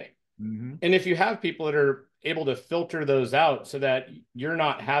that's okay. Mm-hmm. And if you have people that are able to filter those out so that you're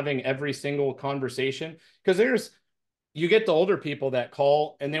not having every single conversation, because you get the older people that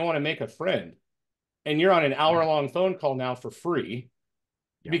call and they want to make a friend, and you're on an Yeah. hour-long phone call now for free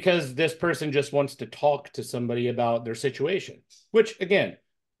Yeah. because this person just wants to talk to somebody about their situation, which again,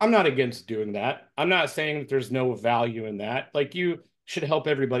 I'm not against doing that. I'm not saying that there's no value in that. Like, you should help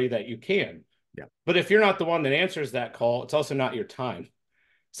everybody that you can. Yeah. But if you're not the one that answers that call, it's also not your time.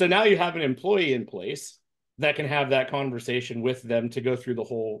 So now you have an employee in place that can have that conversation with them to go through the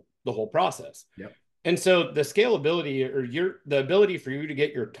whole process. Yep. And so the scalability or the ability for you to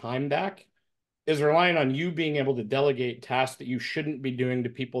get your time back is relying on you being able to delegate tasks that you shouldn't be doing to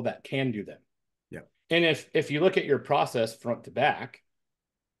people that can do them. Yep. And if you look at your process front to back,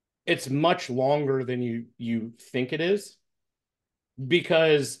 it's much longer than you think it is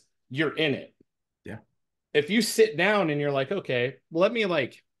because you're in it. Yeah. If you sit down and you're like, okay, well, let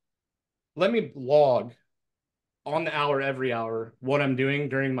me log on the hour every hour what I'm doing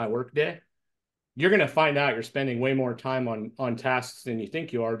during my workday, you're going to find out you're spending way more time on tasks than you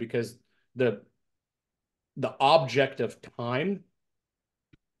think you are because the the object of time,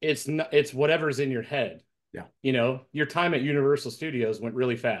 it's not, it's whatever's in your head. Yeah. You know, your time at Universal Studios went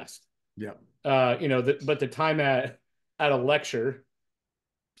really fast. Yeah. You know, but the time at a lecture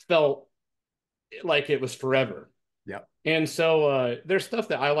felt like it was forever. Yeah. And so there's stuff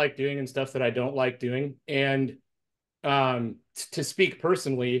that I like doing and stuff that I don't like doing. And to speak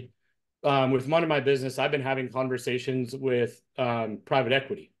personally, with one of my business, I've been having conversations with private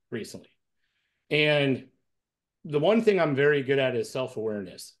equity recently. And the one thing I'm very good at is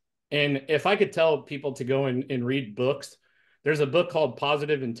self-awareness. And if I could tell people to go and read books, there's a book called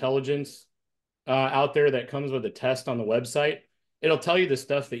Positive Intelligence out there that comes with a test on the website. It'll tell you the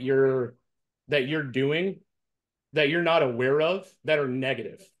stuff that you're doing that you're not aware of that are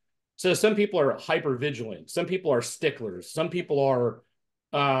negative. So some people are hyper vigilant, some people are sticklers, some people are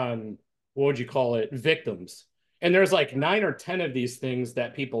what would you call it, victims. And there's like 9 or 10 of these things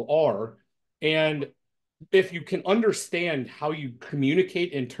that people are. And if you can understand how you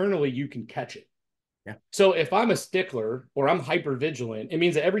communicate internally, you can catch it. Yeah. So if I'm a stickler or I'm hyper vigilant, it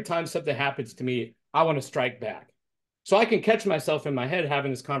means that every time something happens to me, I want to strike back. So I can catch myself in my head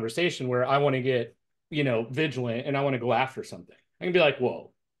having this conversation where I want to get, you know, vigilant and I want to go after something. I can be like,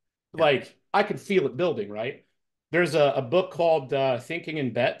 whoa, Yeah. like I can feel it building, right? There's a book called Thinking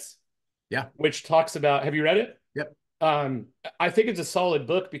in Bets, Yeah. which talks about, have you read it? Yep. um, I think it's a solid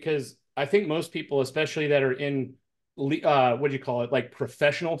book because I think most people, especially that are in what do you call it, like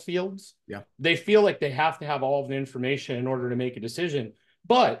professional fields, Yeah. they feel like they have to have all of the information in order to make a decision.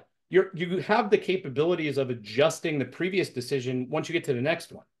 But you have the capabilities of adjusting the previous decision once you get to the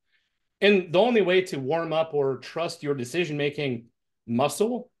next one. And the only way to warm up or trust your decision making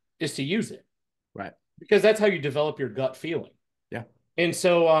muscle is to use it, Right. because that's how you develop your gut feeling. Yeah. And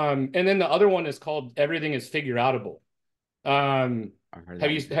so, and then the other one is called Everything is Figure Outable. I've heard Have that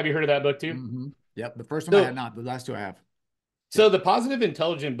you one too. have you heard of that book too? Mm-hmm. Yep. The first one I had So not. The last two I have. so Yep. the Positive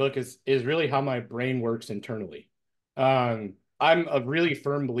Intelligent book is really how my brain works internally. I'm a really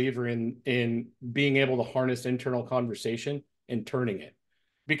firm believer in being able to harness internal conversation and turning it,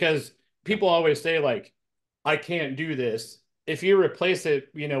 because Yep. people always say like, I can't do this. If you replace it,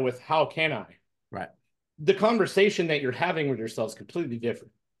 you know, with how can I, Right. the conversation that you're having with yourself is completely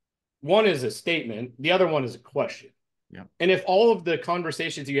different. One is a statement, the other one is a question. Yep. And if all of the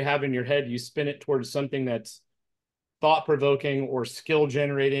conversations you have in your head, you spin it towards something that's thought provoking or skill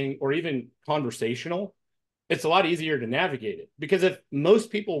generating or even conversational, it's a lot easier to navigate it. Because if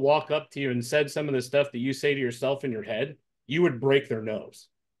most people walk up to you and said some of the stuff that you say to yourself in your head, you would break their nose.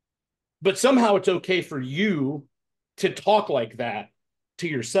 But somehow it's okay for you to talk like that to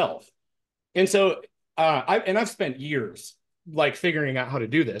yourself. And so I've spent years like figuring out how to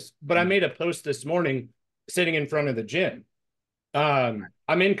do this, but I Mm. made a post this morning sitting in front of the gym.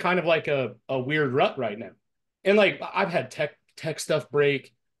 I'm in kind of like a weird rut right now. And like I've had tech stuff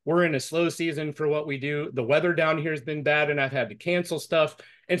break. We're in a slow season for what we do. The weather down here has been bad and I've had to cancel stuff.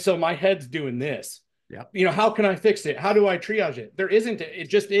 And so my head's doing this. Yep. You know, how can I fix it? How do I triage it? There isn't, it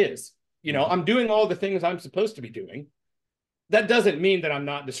just is. You know, Mm-hmm. I'm doing all the things I'm supposed to be doing. That doesn't mean that I'm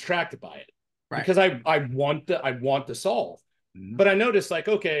not distracted by it, Right. because I want to solve. Mm-hmm. But I noticed like,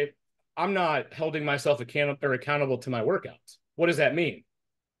 okay, I'm not holding myself accountable to my workouts. What does that mean?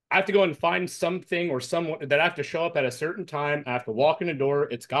 I have to go and find something or someone that I have to show up at a certain time. I have to walk in the door.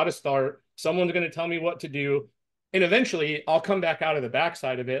 It's got to start. Someone's going to tell me what to do. And eventually I'll come back out of the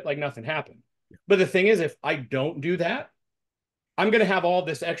backside of it like nothing happened. But the thing is, if I don't do that, I'm going to have all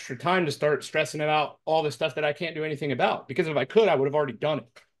this extra time to start stressing about all the stuff that I can't do anything about. Because if I could, I would have already done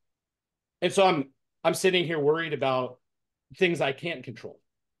it. And so I'm sitting here worried about things I can't control.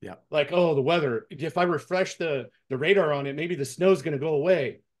 Yep. Like, oh, the weather. If I refresh the radar on it, maybe the snow's going to go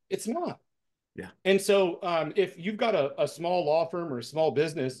away. It's not. Yeah. And so if you've got a small law firm or a small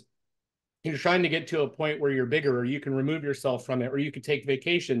business, you're trying to get to a point where you're bigger, or you can remove yourself from it, or you could take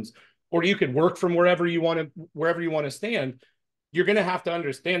vacations, or you could work from wherever you want to stand. You're going to have to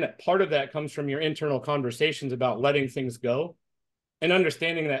understand that part of that comes from your internal conversations about letting things go and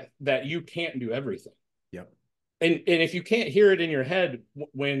understanding that you can't do everything. Yep. And if you can't hear it in your head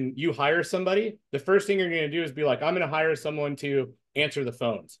when you hire somebody, the first thing you're going to do is be like, I'm going to hire someone to answer the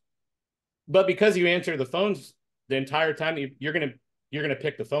phones. But because you answer the phones the entire time, you're going to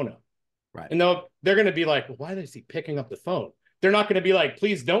pick the phone up. Right. And they're going to be like, well, why is he picking up the phone? They're not going to be like,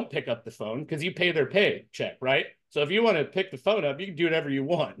 please don't pick up the phone, because you pay their pay check, right? So if you want to pick the phone up, you can do whatever you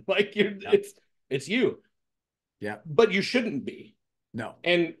want. Like Yep. it's you. Yeah. But you shouldn't be. No.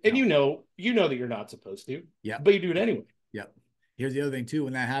 And No. you know that you're not supposed to. Yeah. But you do it anyway. Yep. Here's the other thing too.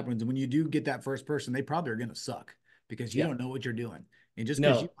 When that happens, when you do get that first person, they probably are going to suck because you Yeah. don't know what you're doing. And just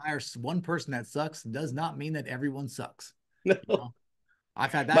because you No. hire one person that sucks does not mean that everyone sucks. You No. know,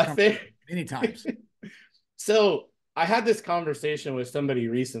 I've had that My conversation fa- many times. So I had this conversation with somebody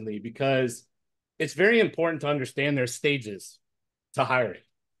recently because it's very important to understand their stages to hiring.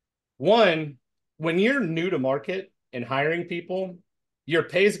 One, when you're new to market and hiring people, your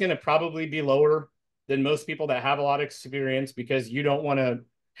pay is going to probably be lower than most people that have a lot of experience because you don't want to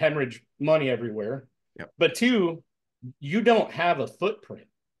hemorrhage money everywhere. Yep. But two, you don't have a footprint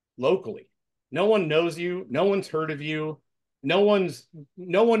locally. No one knows you. No one's heard of you. No one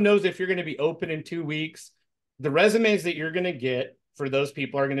knows if you're going to be open in 2 weeks. The resumes that you're going to get for those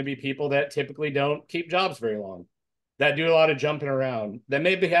people are going to be people that typically don't keep jobs very long, that do a lot of jumping around, that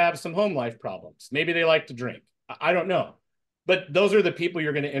maybe have some home life problems. Maybe they like to drink. I don't know. But those are the people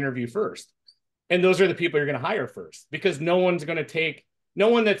you're going to interview first. And those are the people you're going to hire first, because no one's going to take, no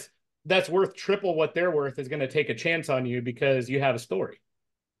one that's worth triple what they're worth is going to take a chance on you because you have a story.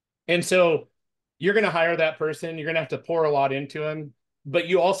 And so you're going to hire that person. You're going to have to pour a lot into them, but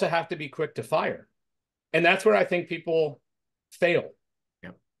you also have to be quick to fire. And that's where I think people fail.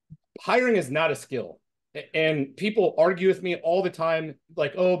 Yep. Hiring is not a skill. And people argue with me all the time,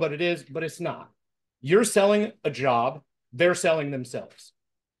 like, oh, but it is, but it's not. You're selling a job, they're selling themselves.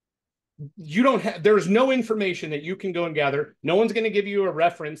 You don't have, there's no information that you can go and gather. No one's going to give you a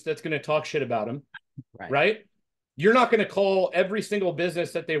reference that's going to talk shit about them, right? You're not going to call every single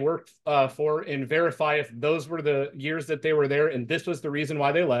business that they worked for and verify if those were the years that they were there and this was the reason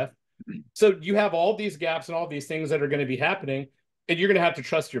why they left. So you have all these gaps and all these things that are going to be happening, and you're going to have to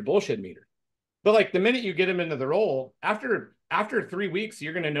trust your bullshit meter. But like the minute you get them into the role, after 3 weeks,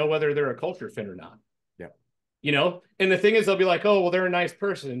 you're going to know whether they're a culture fit or not. Yep. You know, and the thing is, they'll be like, oh, well, they're a nice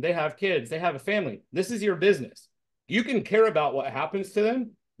person. They have kids. They have a family. This is your business. You can care about what happens to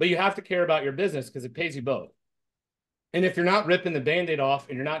them, but you have to care about your business because it pays you both. And if you're not ripping the Band-Aid off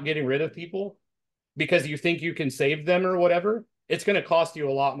and you're not getting rid of people because you think you can save them or whatever, it's going to cost you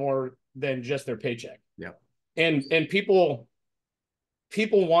a lot more than just their paycheck. Yeah. And people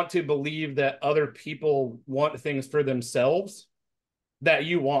want to believe that other people want things for themselves that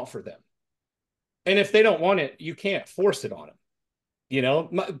you want for them. And if they don't want it, you can't force it on them. You know,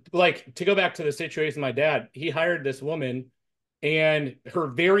 like to go back to the situation, my dad, he hired this woman, and her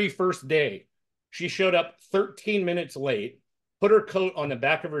very first day, she showed up 13 minutes late, put her coat on the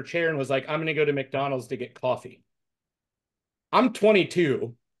back of her chair and was like, I'm going to go to McDonald's to get coffee. I'm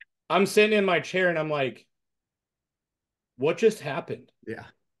 22. I'm sitting in my chair and I'm like, what just happened? Yeah.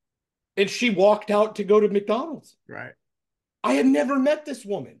 And she walked out to go to McDonald's. Right. I had never met this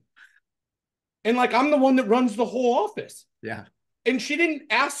woman. And like, I'm the one that runs the whole office. Yeah. And she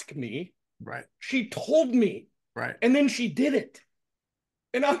didn't ask me. Right. She told me. Right. And then she did it.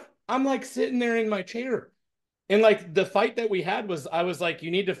 And I'm like sitting there in my chair. And like the fight that we had was, I was like,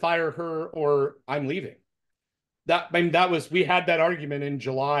 you need to fire her or I'm leaving. We had that argument in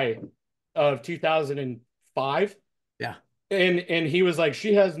July of 2005. Yeah. And he was like,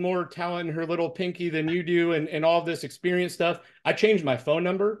 she has more talent in her little pinky than you do, and all this experience stuff. I changed my phone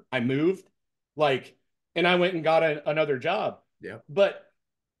number. I moved, and I went and got another job. Yeah. But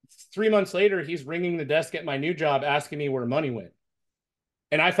 3 months later, he's ringing the desk at my new job asking me where money went.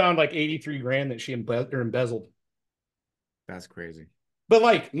 And I found like 83 grand that she embezzled. That's crazy. But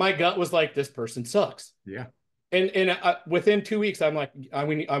like my gut was like, this person sucks. Yeah. And within 2 weeks, I'm like, I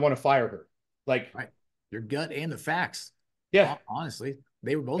want to fire her. Like, right. Your gut and the facts. Yeah. Honestly,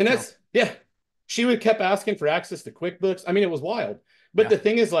 they were both. And yeah. She would kept asking for access to QuickBooks. I mean, it was wild. But the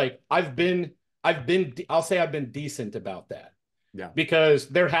thing is, like, I'll say I've been decent about that. Yeah. Because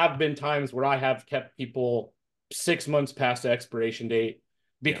there have been times where I have kept people 6 months past the expiration date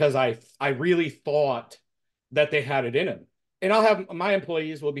because I really thought that they had it in them. And I'll have my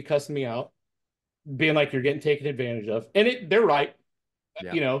employees will be cussing me out, being like, you're getting taken advantage of. And they're right,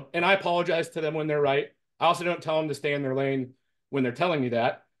 you know, and I apologize to them when they're right. I also don't tell them to stay in their lane when they're telling me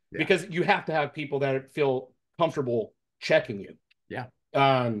that, because you have to have people that feel comfortable checking you. Yeah.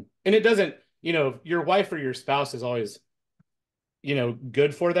 And it doesn't, you know, your wife or your spouse is always, you know,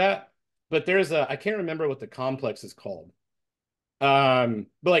 good for that. But I can't remember what the complex is called. But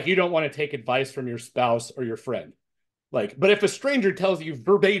like, you don't want to take advice from your spouse or your friend. Like, but if a stranger tells you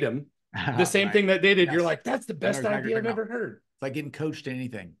verbatim the same thing that they did, you're like, that's the best idea I've ever heard. It's like getting coached in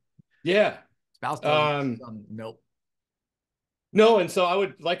anything. Yeah. Spouse tells nope. No, and so I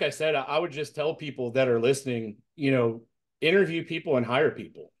would, like I said, I would just tell people that are listening, you know, interview people and hire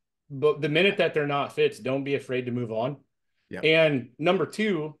people. But the minute that they're not fits, don't be afraid to move on. Yep. And number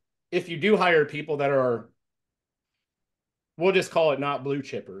two, if you do hire people that are, we'll just call it not blue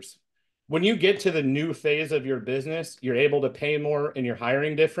chippers. When you get to the new phase of your business, you're able to pay more and you're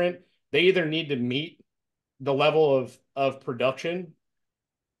hiring different. They either need to meet the level of production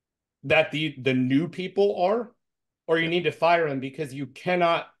that the new people are, or you Yeah. need to fire them because you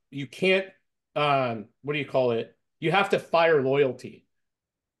can't, what do you call it? You have to fire loyalty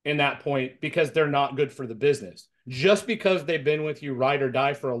in that point because they're not good for the business. Just because they've been with you ride or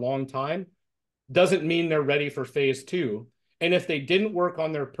die for a long time doesn't mean they're ready for phase two. And if they didn't work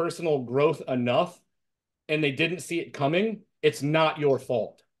on their personal growth enough and they didn't see it coming, it's not your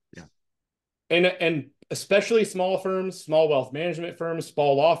fault. Yeah. And especially small firms, small wealth management firms,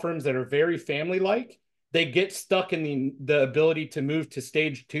 small law firms that are very family like, they get stuck in the ability to move to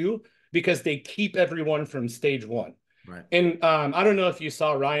stage two because they keep everyone from stage one. Right. And I don't know if you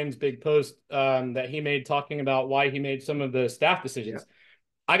saw Ryan's big post that he made talking about why he made some of the staff Yeah. decisions.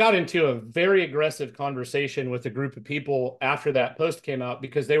 I got into a very aggressive conversation with a group of people after that post came out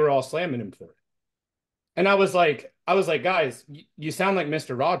because they were all slamming him for it. And I was like, guys, you sound like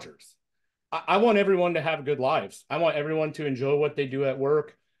Mr. Rogers. I want everyone to have good lives. I want everyone to enjoy what they do at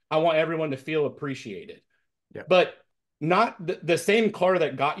work. I want everyone to feel appreciated. Yeah. But not the same car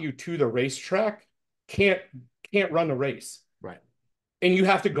that got you to the racetrack can't can't run the race. Right. And you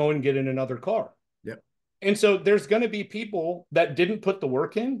have to go and get in another car. Yep. And so there's going to be people that didn't put the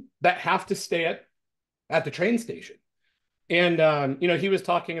work in that have to stay at the train station. And he was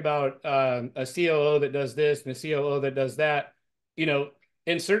talking about a COO that does this and a COO that does that.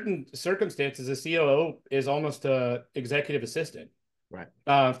 In certain circumstances, a COO is almost a executive assistant Right.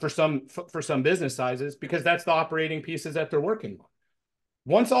 for some business sizes because that's the operating pieces that they're working on.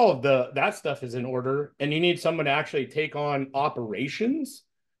 Once all of that stuff is in order, and you need someone to actually take on operations,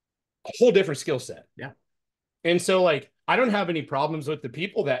 a whole different skill set. Yeah. And so, like, I don't have any problems with the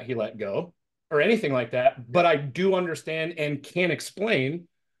people that he let go or anything like that, but Yeah. I do understand and can explain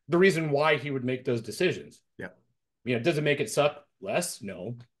the reason why he would make those decisions. Yeah. Does it make it suck less?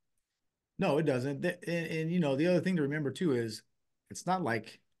 No. No, it doesn't. And the other thing to remember too is it's not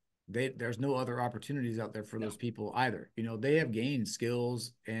like there's no other opportunities out there for No. those people either. They have gained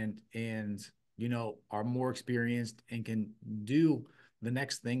skills and are more experienced and can do the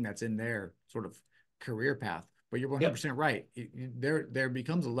next thing that's in their sort of career path. But you're Yep. 100% right. There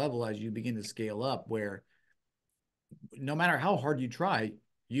becomes a level as you begin to scale up where no matter how hard you try,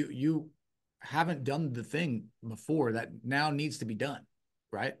 you haven't done the thing before that now needs to be done,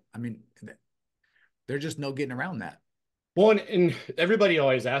 right? I mean, there's just no getting around that. Well, and everybody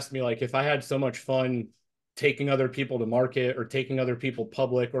always asks me, like, if I had so much fun taking other people to market or taking other people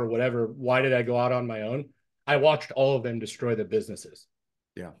public or whatever, why did I go out on my own? I watched all of them destroy the businesses.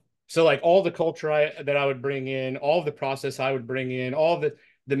 Yeah. So, like, all the culture that I would bring in, all of the process I would bring in, all of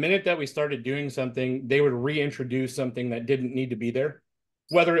the minute that we started doing something, they would reintroduce something that didn't need to be there.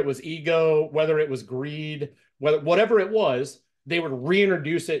 Whether it was ego, whether it was greed, whatever it was, they would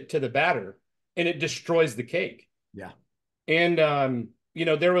reintroduce it to the batter and it destroys the cake. Yeah. And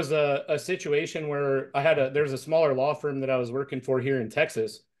there was a situation where there's a smaller law firm that I was working for here in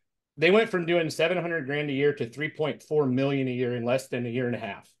Texas. They went from doing 700 grand a year to 3.4 million a year in less than a year and a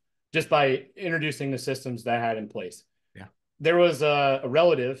half, just by introducing the systems that I had in place. Yeah. There was a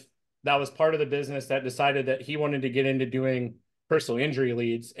relative that was part of the business that decided that he wanted to get into doing personal injury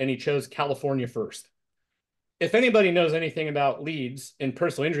leads, and he chose California first. If anybody knows anything about leads in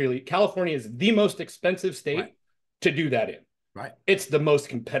personal injury lead, California is the most expensive state Right. to do that in. Right. It's the most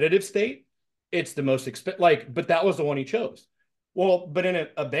competitive state. It's the most but that was the one he chose. Well, but in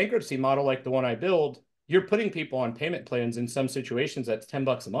a bankruptcy model like the one I build, you're putting people on payment plans in some situations that's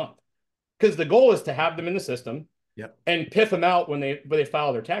 $10 a month. Because the goal is to have them in the system. Yep. And piff them out when they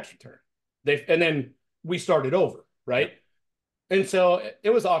file their tax return. And then we started over, right? Yep. And so it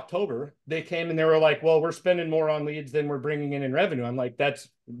was October. They came and they were like, well, we're spending more on leads than we're bringing in revenue. I'm like, that's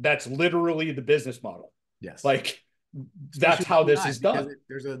literally the business model. Yes. Like, especially that's how this is done.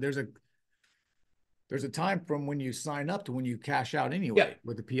 There's a time from when you sign up to when you cash out anyway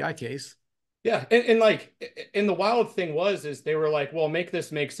with the PI case. Yeah. And the wild thing is they were like, well, make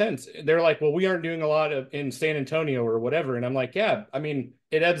this make sense. They're like, well, we aren't doing a lot in San Antonio or whatever. And I'm like, yeah, I mean,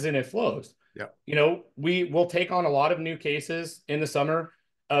 it ebbs and it flows. Yeah. We will take on a lot of new cases in the summer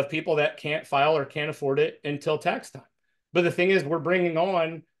of people that can't file or can't afford it until tax time. But the thing is, we're bringing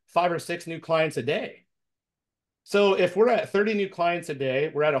on 5 or 6 new clients a day. So if we're at 30 new clients a day,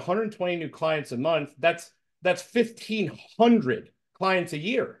 we're at 120 new clients a month. That's 1,500 clients a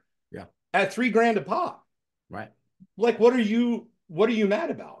year. Yeah. At $3,000 a pop. Right. Like, what are you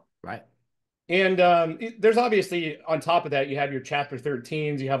mad about? Right. And there's obviously, on top of that, you have your Chapter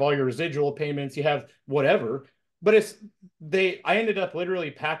 13s, you have all your residual payments, you have whatever. But I ended up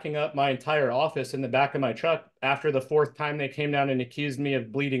literally packing up my entire office in the back of my truck after the 4th time they came down and accused me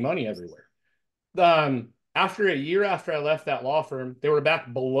of bleeding money everywhere. After a year after I left that law firm, they were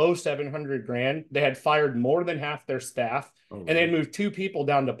back below 700 grand. They had fired more than half their staff, Oh, and they really? had moved two people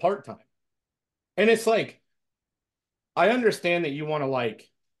down to part time. And it's like, I understand that you want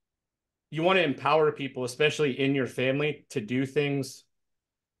to empower people, especially in your family, to do things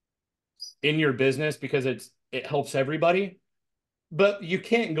in your business because it helps everybody. But you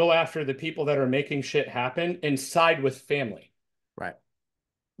can't go after the people that are making shit happen and side with family. Right.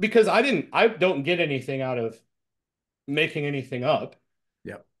 Because I don't get anything out of making anything up.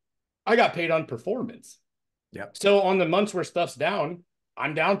 Yep. I got paid on performance. Yep. So on the months where stuff's down,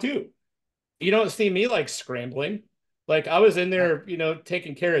 I'm down too. You don't see me like scrambling. Like I was in Right. there,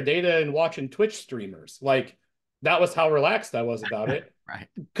 taking care of data and watching Twitch streamers. Like that was how relaxed I was about it Right.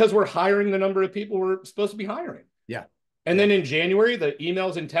 because we're hiring the number of people we're supposed to be hiring. Yeah. And Yeah. then in January, the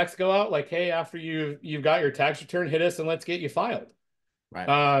emails and texts go out like, "Hey, after you've got your tax return, hit us and let's get you filed." Right.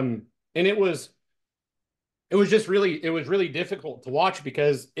 And it was really difficult to watch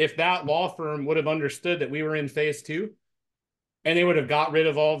because if that law firm would have understood that we were in phase two and they would have got rid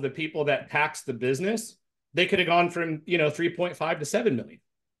of all of the people that taxed the business, they could have gone from 3.5 to 7 million,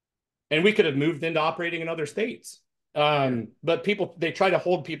 and we could have moved into operating in other states. Sure. But people, they try to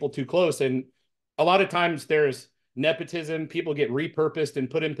hold people too close, and a lot of times there's nepotism. People get repurposed and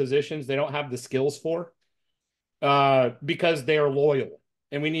put in positions they don't have the skills for, because they are loyal,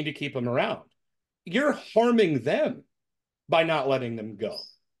 and we need to keep them around. You're harming them by not letting them go.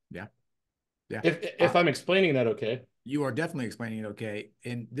 Yeah. Yeah. If I'm explaining that okay. You are definitely explaining it okay.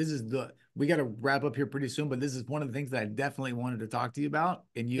 And we got to wrap up here pretty soon, but this is one of the things that I definitely wanted to talk to you about.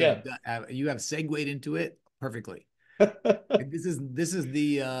 And Yeah. you have segued into it perfectly. If And this is the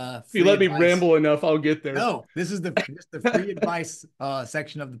you free let me advice. ramble enough, I'll get there. No, this the free advice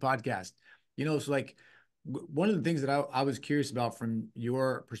section of the podcast. It's like one of the things that I was curious about from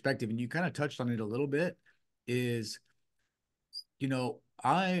your perspective, and you kind of touched on it a little bit, is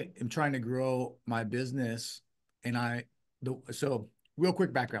I am trying to grow my business, and so real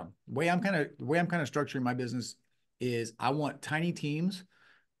quick background. The way I'm kind of structuring my business is I want tiny teams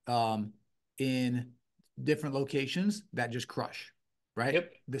in different locations that just crush, right?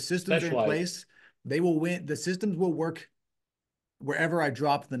 Yep. The systems are in Specialize. place. They will win. The systems will work wherever I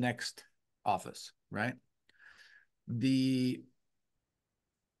drop the next office, right? The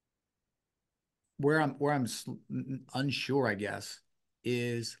where I'm unsure, I guess,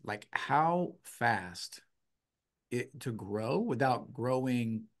 is like how fast it to grow without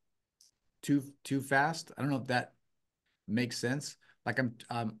growing too fast. I don't know if that makes sense. Like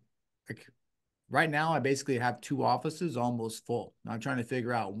like right now, I basically have two offices almost full. I'm trying to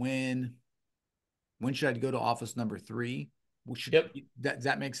figure out when should I go to office number three? Yep. Does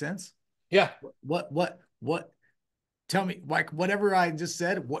that make sense? Yeah. What? Tell me, like whatever I just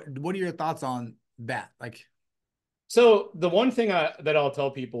said. What are your thoughts on that? Like, So the one thing that I'll tell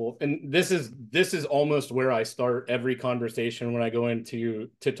people, and this is almost where I start every conversation when I go into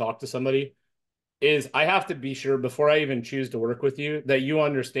to talk to somebody, is I have to be sure before I even choose to work with you that you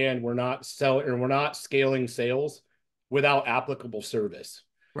understand we're not scaling sales without applicable service.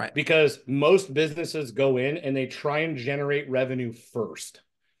 right, Because most businesses go in and they try and generate revenue first.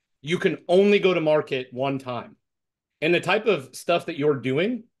 You can only go to market one time. And the type of stuff that you're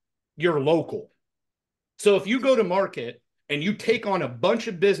doing, you're local. So if you go to market and you take on a bunch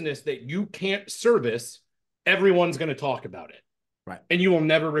of business that you can't service, everyone's going to talk about it. right, And you will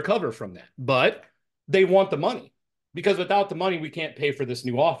never recover from that. But they want the money because without the money, we can't pay for this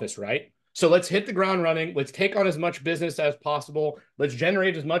new office, right? So let's hit the ground running. Let's take on as much business as possible. Let's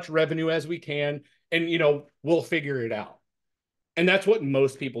generate as much revenue as we can. And, we'll figure it out. And that's what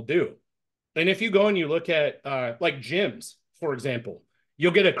most people do. And if you go and you look at like gyms, for example,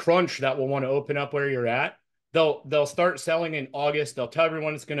 you'll get a crunch that will want to open up where you're at. They'll start selling in August. They'll tell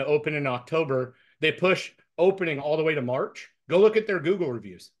everyone it's going to open in October. They push opening all the way to March. Go look at their Google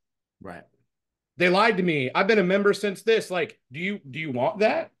reviews. right, They lied to me. I've been a member since this. Like, do you want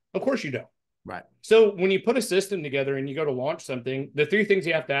that? Of course you don't. right, So when you put a system together and you go to launch something, the three things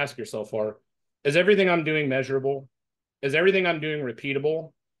you have to ask yourself are, is everything I'm doing measurable? Is everything I'm doing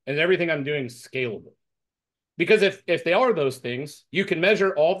repeatable? Is everything I'm doing scalable? Because if they are those things, you can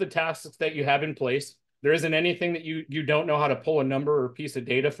measure all the tasks that you have in place. There isn't anything that you don't know how to pull a number or piece of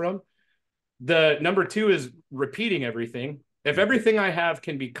data from. The number two is repeating everything. If everything I have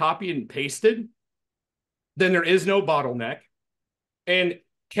can be copied and pasted, then there is no bottleneck. And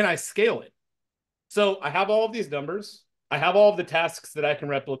can I scale it? So I have all of these numbers. I have all of the tasks that I can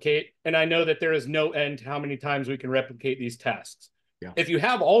replicate. And I know that there is no end to how many times we can replicate these tasks. yeah, If you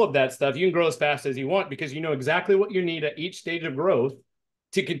have all of that stuff, you can grow as fast as you want because you know exactly what you need at each stage of growth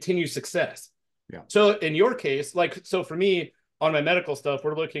to continue success. Yeah. So in your case, like, so for me on my medical stuff,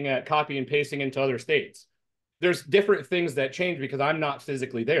 we're looking at copy and pasting into other states. There's different things that change because I'm not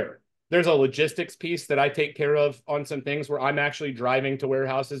physically there. There's a logistics piece that I take care of on some things where I'm actually driving to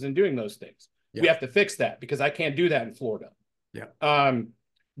warehouses and doing those things. We Yeah. have to fix that because I can't do that in Florida. Yeah.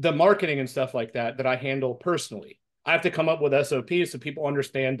 The marketing and stuff like that that I handle personally. I have to come up with SOPs so people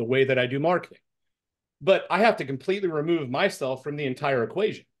understand the way that I do marketing. But I have to completely remove myself from the entire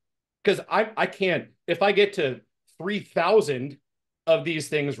equation because I can't, if I get to 3,000 of these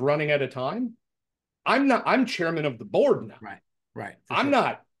things running at a time, I'm chairman of the board now. Right. Right. For I'm sure.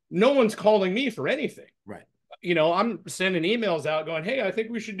 not, no one's calling me for anything. Right. You know, I'm sending emails out going, hey, I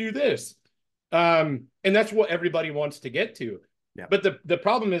think we should do this. And that's what everybody wants to get to. Yeah. But the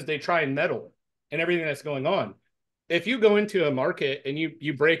problem is they try and meddle and everything that's going on. If you go into a market and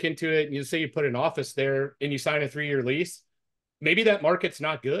you break into it and you say you put an office there and you sign a 3-year lease, maybe that market's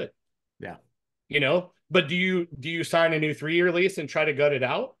not good. Yeah. You know, but do you sign a new 3-year lease and try to gut it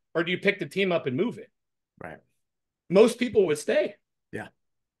out, or do you pick the team up and move it? Right. Most people would stay. Yeah.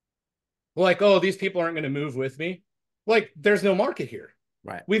 Like, oh, these people aren't going to move with me. Like, there's no market here.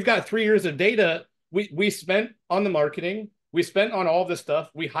 Right. We've got 3 years of data. We spent on the marketing. We spent on all this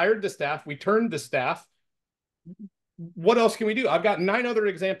stuff. We hired the staff. We turned the staff. What else can we do? I've got 9 other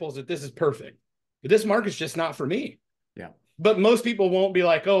examples that this is perfect. But this market's just not for me. Yeah. But most people won't be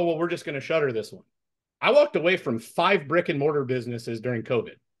like, oh, well, we're just going to shutter this one. I walked away from 5 brick and mortar businesses during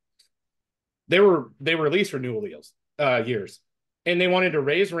COVID. They were lease renewal years, and they wanted to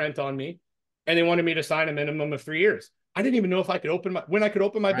raise rent on me, and they wanted me to sign a minimum of 3 years. I didn't even know if I could when I could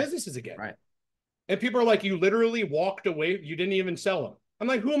open my businesses again. Right. And people are like, you literally walked away. You didn't even sell them. I'm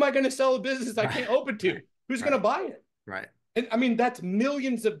like, who am I going to sell a business I can't open to? Right. Who's going to buy it? Right. And I mean, that's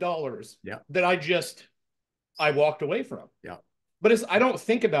millions of dollars that I walked away from. Yeah. But I don't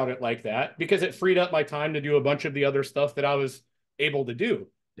think about it like that because it freed up my time to do a bunch of the other stuff that I was able to do.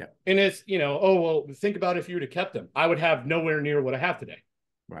 Yeah. And it's, you know, oh, well, think about if you would have kept them. I would have nowhere near what I have today.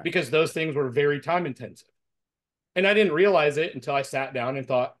 Right. Because those things were very time intensive. And I didn't realize it until I sat down and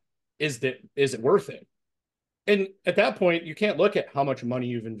thought, is it worth it? And at that point, you can't look at how much money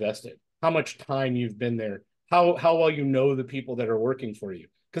you've invested, how much time you've been there, how well you know the people that are working for you,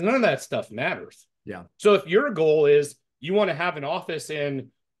 because none of that stuff matters. Yeah. So if your goal is you want to have an office in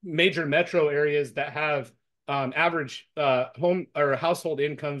major metro areas that have average home or household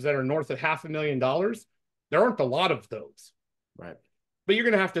incomes that are north of $500,000, there aren't a lot of those. Right. But you're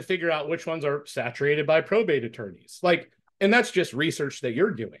going to have to figure out which ones are saturated by probate attorneys. Like, and that's just research that you're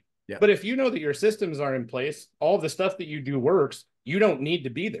doing. Yeah. But if you know that your systems are in place, all the stuff that you do works, you don't need to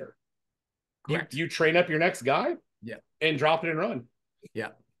be there. You train up your next guy and drop it and run. Yeah.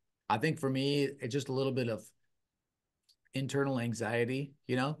 I think for me, it's just a little bit of internal anxiety,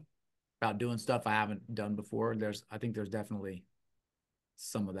 you know, about doing stuff I haven't done before. I think there's definitely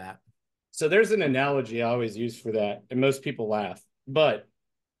some of that. So there's an analogy I always use for that, and most people laugh. But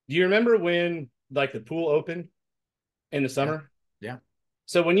do you remember when like the pool opened in the summer? Yeah.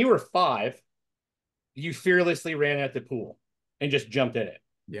 So when you were 5, you fearlessly ran at the pool and just jumped in it.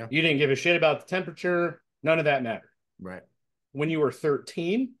 Yeah. You didn't give a shit about the temperature. None of that mattered. Right. When you were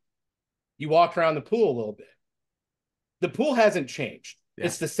 13, you walked around the pool a little bit. The pool hasn't changed. Yeah.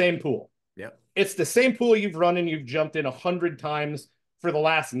 It's the same pool. Yeah. It's the same pool you've run and you've jumped in 100 times for the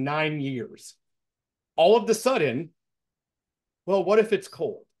last 9 years. All of the sudden, well, what if it's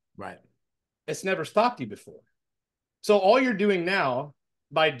cold? Right. It's never stopped you before. So all you're doing now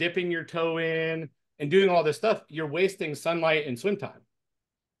by dipping your toe in and doing all this stuff, you're wasting sunlight and swim time.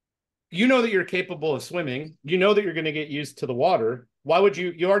 You know that you're capable of swimming. You know that you're going to get used to the water. Why would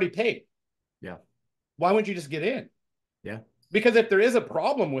you already paid. Yeah. Why wouldn't you just get in? Yeah. Because if there is a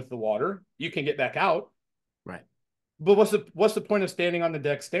problem with the water, you can get back out. Right. But what's the point of standing on the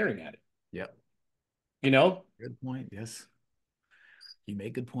deck staring at it? Yep. You know? Good point. Yes. You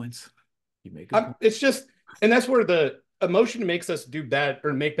make good points. Points. It's just, and that's where the emotion makes us do bad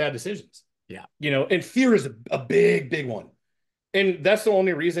or make bad decisions. Yeah. You know, and fear is a big, big one. And that's the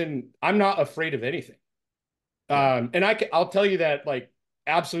only reason I'm not afraid of anything. Yeah. And I'll tell you that like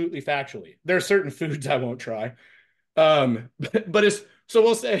absolutely factually. There are certain foods I won't try. But it's, so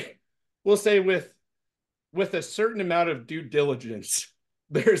we'll say with a certain amount of due diligence,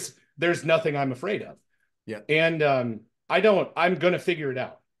 there's nothing I'm afraid of. Yeah. And I'm going to figure it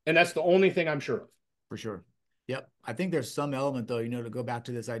out. And that's the only thing I'm sure of. For sure. Yep. I think there's some element though, you know, to go back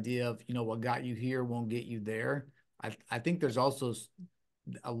to this idea of, you know, what got you here won't get you there. I think there's also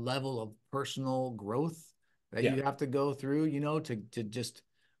a level of personal growth that you have to go through, you know, to just,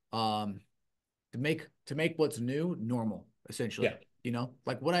 to make what's new normal, essentially. Yeah. You know,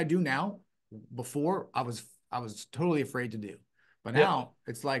 like what I do now, before I was totally afraid to do. But Yep. now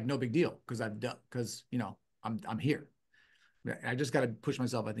it's like no big deal because I've done because I'm here. I just got to push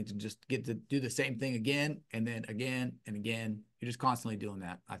myself, I think, to just get to do the same thing again and then again and again. You're just constantly doing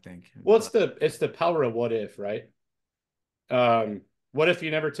that, I think. Well, But it's the power of what if, right? Um, what if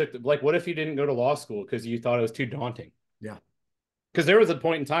you never took like what if you didn't go to law school because you thought it was too daunting? yeah, Because there was a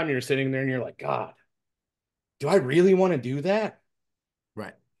point in time you're sitting there and you're like, God, do I really want to do that?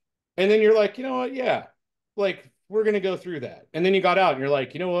 right. And then you're like, you know what? Yeah, like we're gonna go through that. And then you got out and you're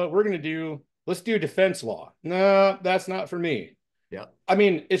like, you know what? Let's do defense law. No, that's not for me. Yep. I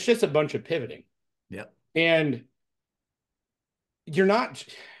mean, it's just a bunch of pivoting. Yep. And you're not,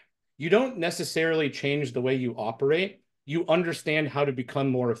 you don't necessarily change the way you operate. You understand how to become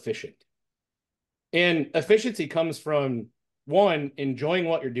more efficient. And efficiency comes from one, enjoying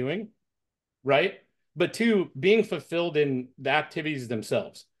what you're doing, right? But two, being fulfilled in the activities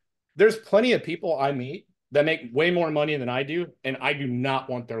themselves. There's plenty of people I meet that make way more money than I do, and I do not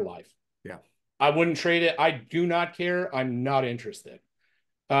want their life. Yeah. I wouldn't trade it. I do not care. I'm not interested.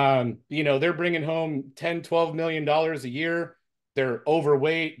 They're bringing home 10, $12 million a year. They're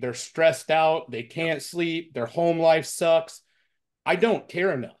overweight. They're stressed out. They Yep. can't sleep. Their home life sucks. I don't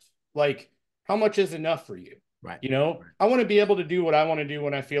care enough. Like, how much is enough for you? Right. Right. I want to be able to do what I want to do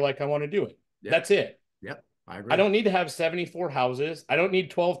when I feel like I want to do it. Yep. That's it. Yep. I I agree. don't need to have 74 houses. I don't need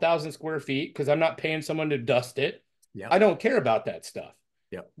 12,000 square feet because I'm not paying someone to dust it. I Yep. don't care about that stuff.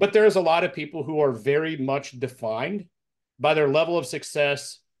 Yep. But there's a lot of people who are very much defined by their level of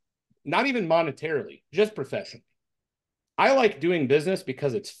success, not even monetarily, just professionally. I like doing business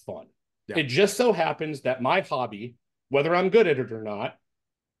because it's fun. Yep. It just so happens that my hobby, whether I'm good at it or not,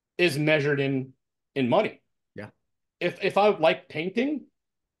 is measured in money. Yeah. If I like painting,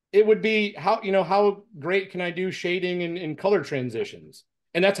 it would be how great can I do shading and color transitions,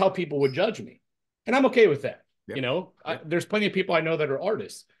 and that's how people would judge me, and I'm okay with that. Yep. Yep. There's plenty of people I know that are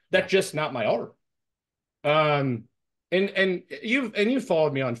artists. Yeah. That's just not my art. Um, and you've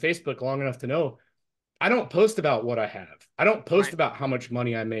followed me on Facebook long enough to know I don't post about what I have. I don't post Right. about how much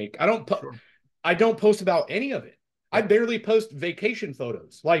money I make. Sure. I don't post about any of it. I Yep. barely post vacation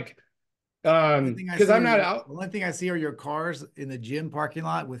photos. Like The only thing I because see I'm are not your out. the only thing I see are your cars in the gym parking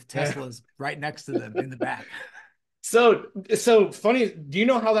lot with Teslas right next to them in the back. So funny. Do you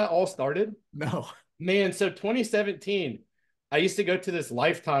know how that all started? No. Man, so 2017, I used to go to this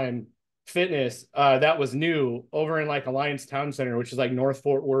Lifetime Fitness that was new over in like Alliance Town Center, which is like North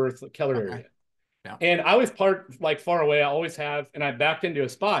Fort Worth, Keller Okay. area. Yeah. And I always parked like far away. I always have, and I backed into a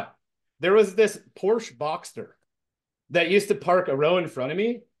spot. There was this Porsche Boxster that used to park a row in front of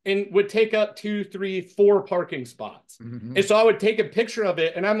me and would take up 2, 3, 4 parking spots. Mm-hmm. And so I would take a picture of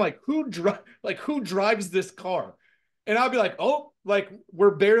it, and I'm like, who drives this car? And I'd be like, oh, like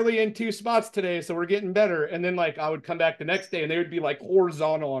we're barely in 2 spots today, so we're getting better. And then like I would come back the next day, and they would be like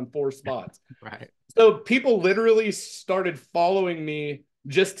horizontal on 4 spots. Right. So people literally started following me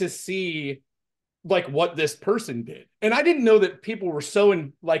just to see like what this person did, and I didn't know that people were so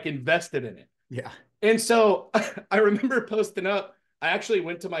invested in it. Yeah. And so I remember posting up. I actually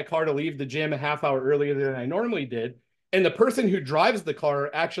went to my car to leave the gym a half hour earlier than I normally did. And the person who drives the car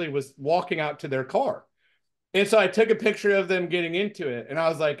actually was walking out to their car. And so I took a picture of them getting into it. And I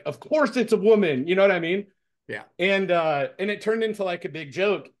was like, of course it's a woman. You know what I mean? Yeah. And it turned into like a big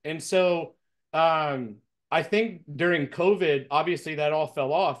joke. And so um I think during COVID, obviously that all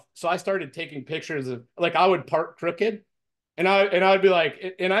fell off. So I started taking pictures of like I would park crooked and I would be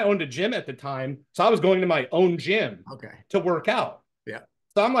like, and I owned a gym at the time, so I was going to my own gym Okay. to work out. Yeah.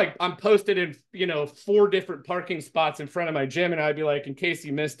 So I'm posted in 4 different parking spots in front of my gym, and I'd be like, in case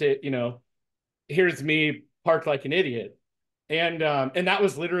you missed it, here's me parked like an idiot, and that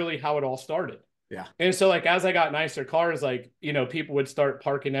was literally how it all started. Yeah. And so like as I got nicer cars, like people would start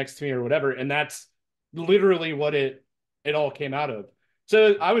parking next to me or whatever, and that's literally what it all came out of.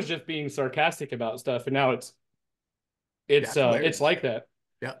 So I was just being sarcastic about stuff, and now Yeah. It's it's hilarious. like that.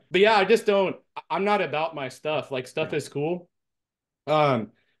 Yeah. But yeah, I just don't. I'm not about my stuff. Like stuff Yeah. is cool.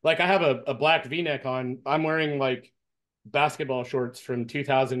 Um, like I have a black V-neck on. I'm wearing like basketball shorts from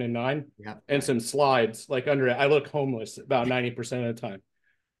 2009 Yeah. and some slides like under it. I look homeless about 90% of the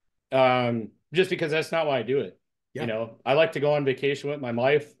time. Just because that's not why I do it. Yeah. I like to go on vacation with my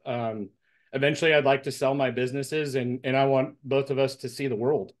wife. Eventually I'd like to sell my businesses and I want both of us to see the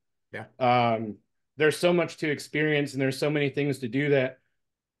world. Yeah. There's so much to experience and there's so many things to do that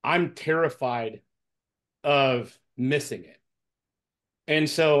I'm terrified of missing it. And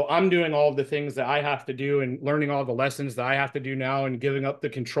so I'm doing all of the things that I have to do and learning all the lessons that I have to do now and giving up the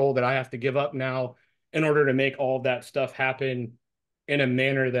control that I have to give up now in order to make all of that stuff happen in a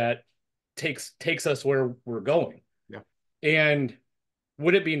manner that takes us where we're going. Yeah. And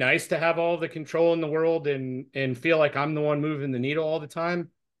would it be nice to have all the control in the world and feel like I'm the one moving the needle all the time?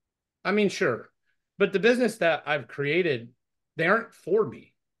 I mean, sure. But the business that I've created, they aren't for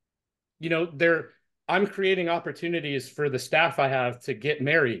me. They're I'm creating opportunities for the staff I have to get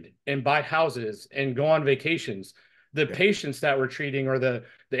married and buy houses and go on vacations. The Yeah. patients that we're treating, or the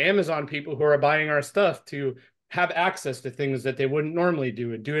Amazon people who are buying our stuff, to have access to things that they wouldn't normally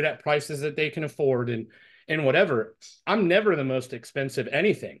do and do it at prices that they can afford, and whatever. I'm never the most expensive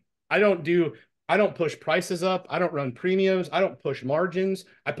anything. I don't push prices up. I don't run premiums. I don't push margins.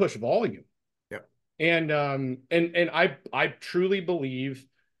 I push volume. Yeah. And I truly believe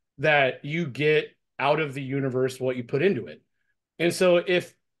that you get out of the universe what you put into it. And so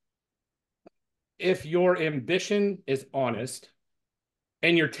if your ambition is honest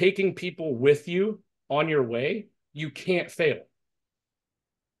and you're taking people with you on your way, you can't fail.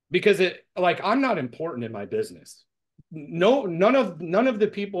 Because I'm not important in my business. No, none of the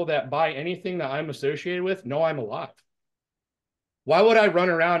people that buy anything that I'm associated with know I'm alive. Why would I run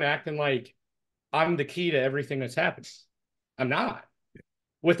around acting like I'm the key to everything that's happening? I'm not.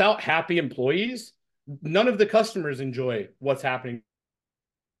 Without happy employees, none of the customers enjoy what's happening.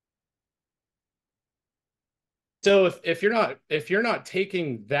 So if you're not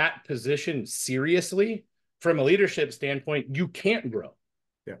taking that position seriously from a leadership standpoint, you can't grow,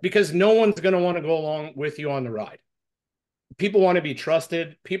 Yeah. because no one's going to want to go along with you on the ride. People want to be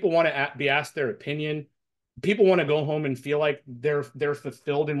trusted. People want to be asked their opinion. People want to go home and feel like they're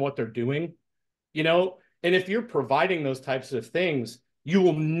fulfilled in what they're doing, And if you're providing those types of things, you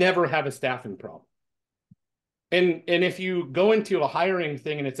will never have a staffing problem. And if you go into a hiring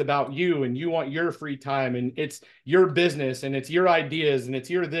thing and it's about you and you want your free time and it's your business and it's your ideas and it's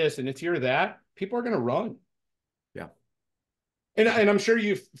your this and it's your that, people are going to run. Yeah. And I'm sure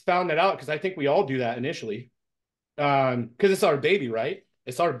you've found that out, because I think we all do that initially. Because it's our baby, right?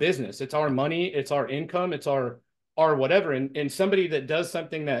 It's our business. It's our money. It's our income. It's our whatever. And somebody that does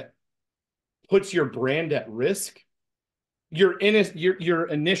something that puts your brand at risk, your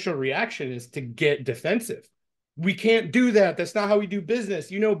initial reaction is to get defensive. We can't do that. That's not how we do business.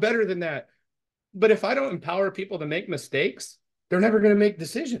 You know better than that. But if I don't empower people to make mistakes, they're never going to make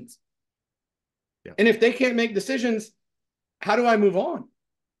decisions. Yeah. And if they can't make decisions, how do I move on?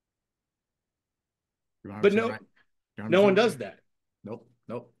 You're But 100% no, right. You're no 100% one right. does that. Nope.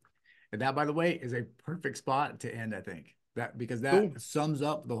 Nope. And that, by the way, is a perfect spot to end, I think. That because Cool. that sums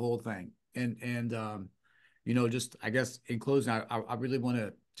up the whole thing. And just I guess in closing, I really want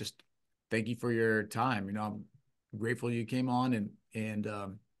to just thank you for your time. I'm grateful you came on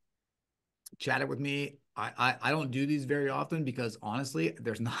and chatted with me. I don't do these very often because honestly,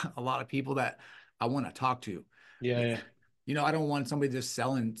 there's not a lot of people that I want to talk to. Yeah. I don't want somebody just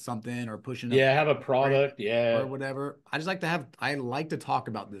selling something or pushing a Yeah. Have a brand product. Yeah. or whatever. I like to talk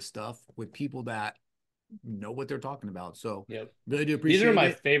about this stuff with people that know what they're talking about. So Yep. really do These are appreciate my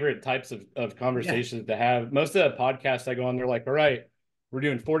it. favorite types of Yeah. conversations to have. Most of the podcasts I go on, they're like, all right, we're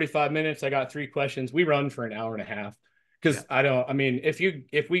doing 45 minutes. I got 3 questions. We run for an hour and a half. Yeah. Because I mean,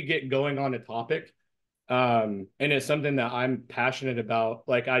 if we get going on a topic, and it's something that I'm passionate about,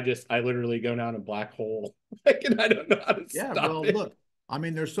 like I literally go down a black hole. And I don't know how to Yeah. stop Well, it. look, I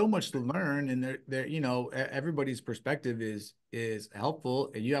mean, there's so much to learn and everybody's perspective is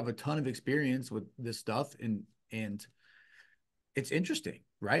helpful and you have a ton of experience with this stuff and it's interesting,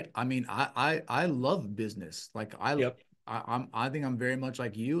 right? I mean, I love business. Like Yep. I think I'm very much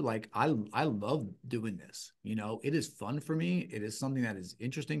like you. Like I love doing this. It is fun for me. It is something that is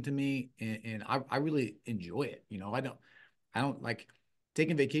interesting to me, and I really enjoy it. I don't like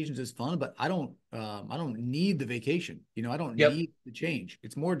taking vacations is fun, but I don't need the vacation. I don't Yep. need the change.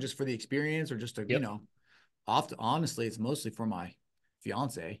 It's more just for the experience or just to Yep. often honestly, it's mostly for my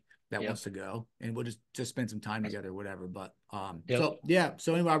fiance that Yep. wants to go and we'll just spend some time together or whatever. But Yep. so yeah,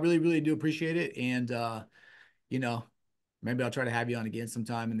 so anyway, I really, really do appreciate it. And you know, maybe I'll try to have you on again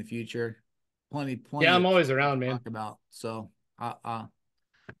sometime in the future. Plenty Yeah. of I'm always stuff around, to man. talk about. So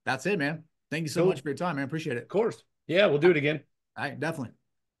that's it, man. Thank you so Cool. much for your time, man. Appreciate Of it. course. Yeah. We'll do All it again. right, definitely.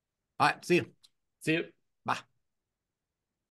 All right, see you. See you. Bye.